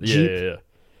forgotten about. Jeep. Yeah.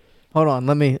 Hold on,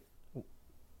 let me...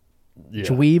 Yeah.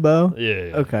 Dweebo?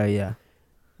 Yeah. Okay, yeah.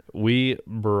 We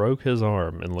broke his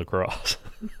arm in lacrosse.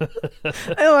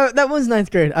 That was ninth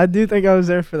grade. I do think I was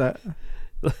there for that.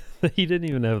 He didn't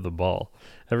even have the ball.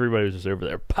 Everybody was just over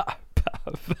there. Pop,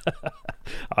 pop.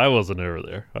 I wasn't over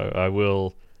there. I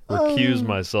will recuse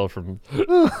myself from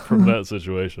that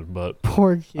situation. But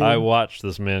poor kid. I watched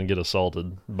this man get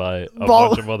assaulted by a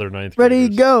bunch of other ninth graders. Ready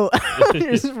to go.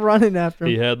 You're just running after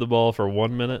him. He had the ball for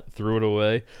 1 minute, threw it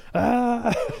away.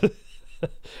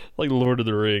 Like Lord of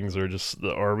the Rings, or just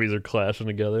the armies are clashing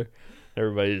together.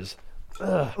 Everybody just...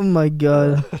 Oh my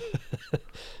god.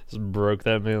 Just broke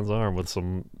that man's arm with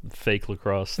some fake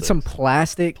lacrosse sticks. Some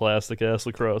plastic ass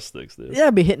lacrosse sticks, dude. Yeah,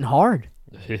 it'd be hitting hard.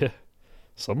 Yeah.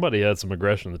 Somebody had some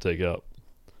aggression to take out.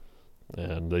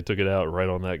 And they took it out right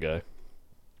on that guy.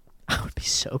 I would be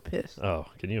so pissed. Oh,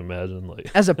 can you imagine?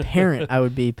 Like, as a parent, I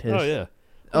would be pissed. Oh yeah.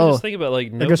 Just think about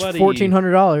like nobody. It goes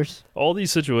 $1,400. All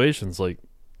these situations, like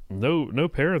no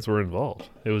parents were involved.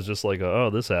 It was just like, oh,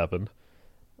 this happened.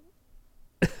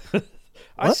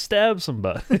 I stabbed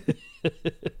somebody.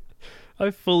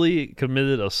 I fully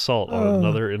committed assault on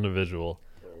another individual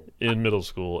in middle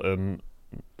school, and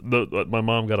my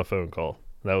mom got a phone call.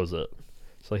 That was it.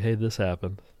 It's like, hey, this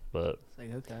happened, but it's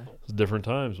like, okay, it's different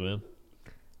times, man.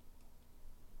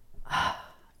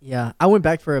 Yeah, I went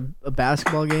back for a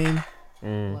basketball game,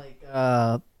 like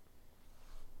I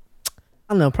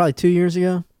don't know, probably 2 years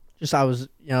ago. Just I was,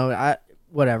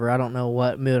 whatever. I don't know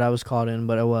what mood I was caught in,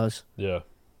 but it was. Yeah.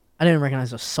 I didn't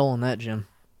recognize a soul in that gym.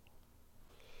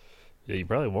 Yeah, you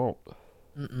probably won't.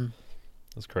 Mm-mm.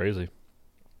 That's crazy.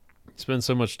 You spend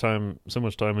so much time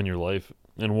in your life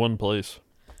in one place,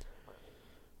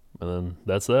 and then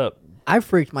that's that. I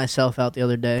freaked myself out the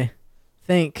other day.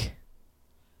 Think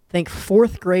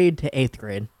 4th grade to 8th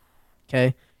grade.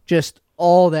 Okay, just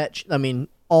all that.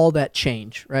 All that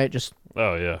change, right? Just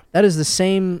oh yeah. That is the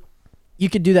same. You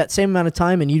could do that same amount of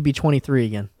time, and you'd be 23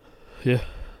 again. Yeah.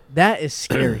 That is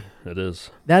scary. It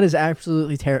is. That is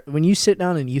absolutely terrifying. When you sit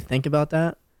down and you think about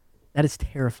that, that is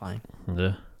terrifying.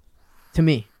 Yeah. To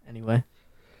me, anyway.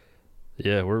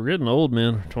 Yeah, we're getting old,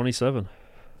 man. 27.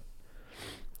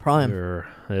 Prime.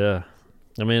 Yeah.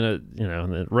 I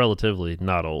mean, relatively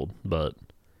not old, but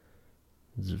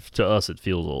to us it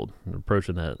feels old. We're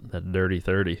approaching that dirty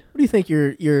 30. What do you think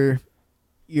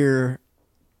your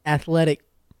athletic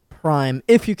prime,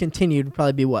 if you continued, would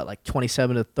probably be what, like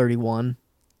 27 to 31,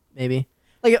 maybe?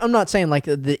 Like, I'm not saying like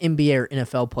the NBA or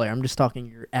NFL player. I'm just talking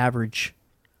your average,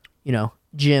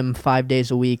 gym 5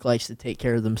 days a week, likes to take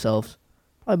care of themselves.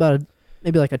 Probably about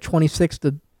maybe like a 26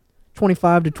 to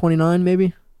 25 to 29,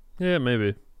 maybe. Yeah,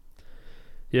 maybe.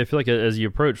 Yeah, I feel like as you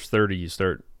approach 30, you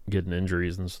start getting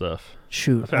injuries and stuff.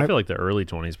 Shoot. I feel like the early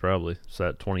 20s probably. It's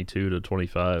that 22 to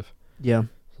 25. Yeah.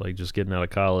 It's like just getting out of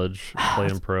college,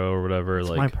 playing pro or whatever.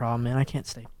 That's my problem, man. I can't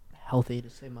stay healthy to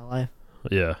save my life.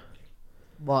 Yeah.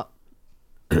 But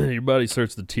your body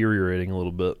starts deteriorating a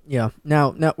little bit. Yeah.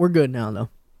 Now we're good now though.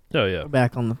 Oh yeah, We're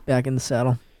back in the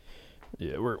saddle.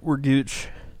 yeah, we're gooch.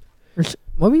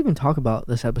 What did we even talk about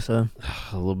this episode?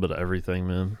 A little bit of everything,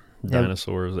 man. Yeah.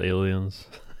 Dinosaurs, aliens.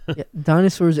 Yeah,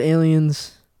 dinosaurs,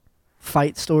 aliens,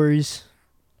 fight stories.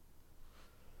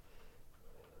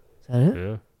 Is that it?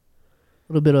 Yeah, A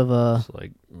little bit of it's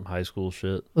like high school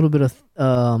shit. little bit of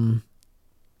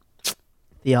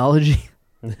theology.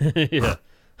 Yeah,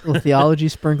 A little theology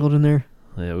sprinkled in there.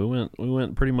 yeah. We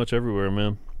went pretty much everywhere,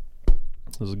 man.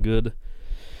 It was a good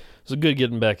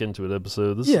getting back into it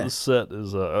episode. This set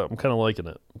is I'm kind of liking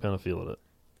it. I'm kind of feeling it.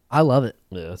 I love it.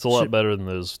 Yeah, it's a lot better than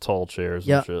those tall chairs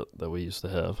and shit that we used to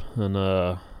have. And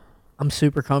I'm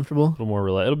super comfortable. a little more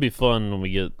relaxed. It'll be fun when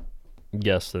we get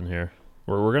guests in here.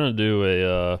 We're gonna do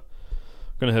we're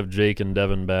gonna have Jake and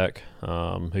Devin back, who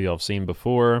y'all have seen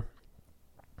before.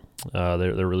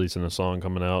 They're releasing a song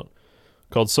coming out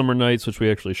called Summer Nights, which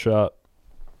we actually shot.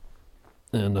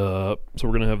 And so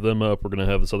we're gonna have them up. We're gonna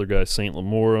have this other guy, Saint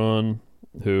Lamore, on,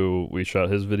 who we shot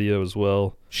his video as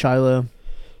well.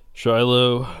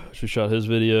 Shiloh, she shot his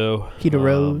video. Peter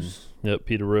Rose. Yep,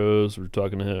 Peter Rose. We're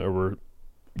talking to him, or we're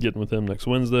getting with him next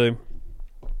Wednesday.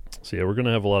 So yeah, we're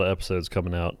gonna have a lot of episodes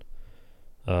coming out.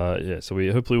 Yeah, so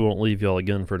we hopefully won't leave y'all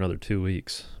again for another 2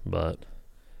 weeks, but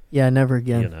Yeah, never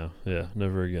again. you know, yeah,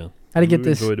 never again. How to get We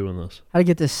this? enjoy doing this. How to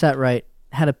get this set right?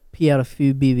 Had to pee out a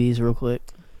few BBs real quick.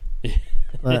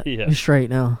 But Yeah. you're straight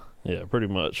now. Yeah, pretty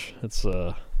much. It's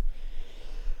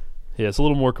it's a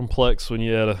little more complex when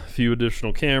you add a few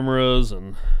additional cameras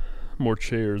and more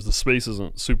chairs. The space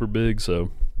isn't super big,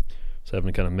 so just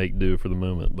having to kind of make do for the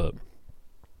moment. But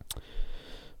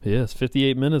yeah, it's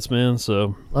 58 minutes, man.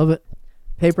 So Love it.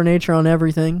 Paper Nature on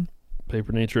everything.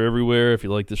 Paper Nature everywhere. If you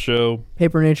like the show,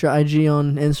 Paper Nature IG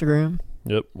on Instagram.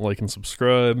 yep, like and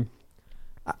subscribe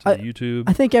to I, YouTube.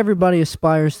 I think everybody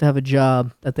aspires to have a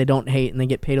job that they don't hate and they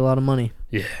get paid a lot of money.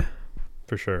 Yeah,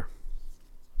 for sure.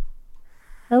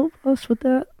 Help us with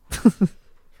that.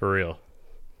 For real.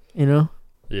 You know?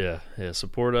 Yeah.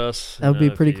 Support us. That would be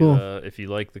pretty cool. If you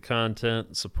like the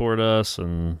content, support us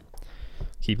and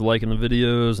keep liking the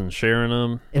videos and sharing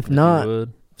them. If not, you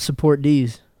would. support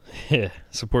D's. Yeah,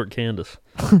 support Candace.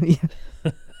 Yeah.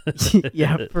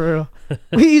 Yeah, for real.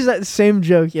 We used that same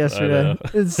joke yesterday. know.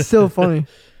 It's so funny.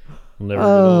 Never get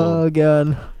old. Oh,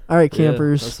 God. All right, Yeah,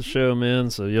 campers. that's the show, man.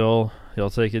 So y'all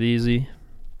take it easy.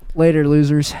 Later,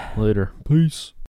 losers. Later. Peace.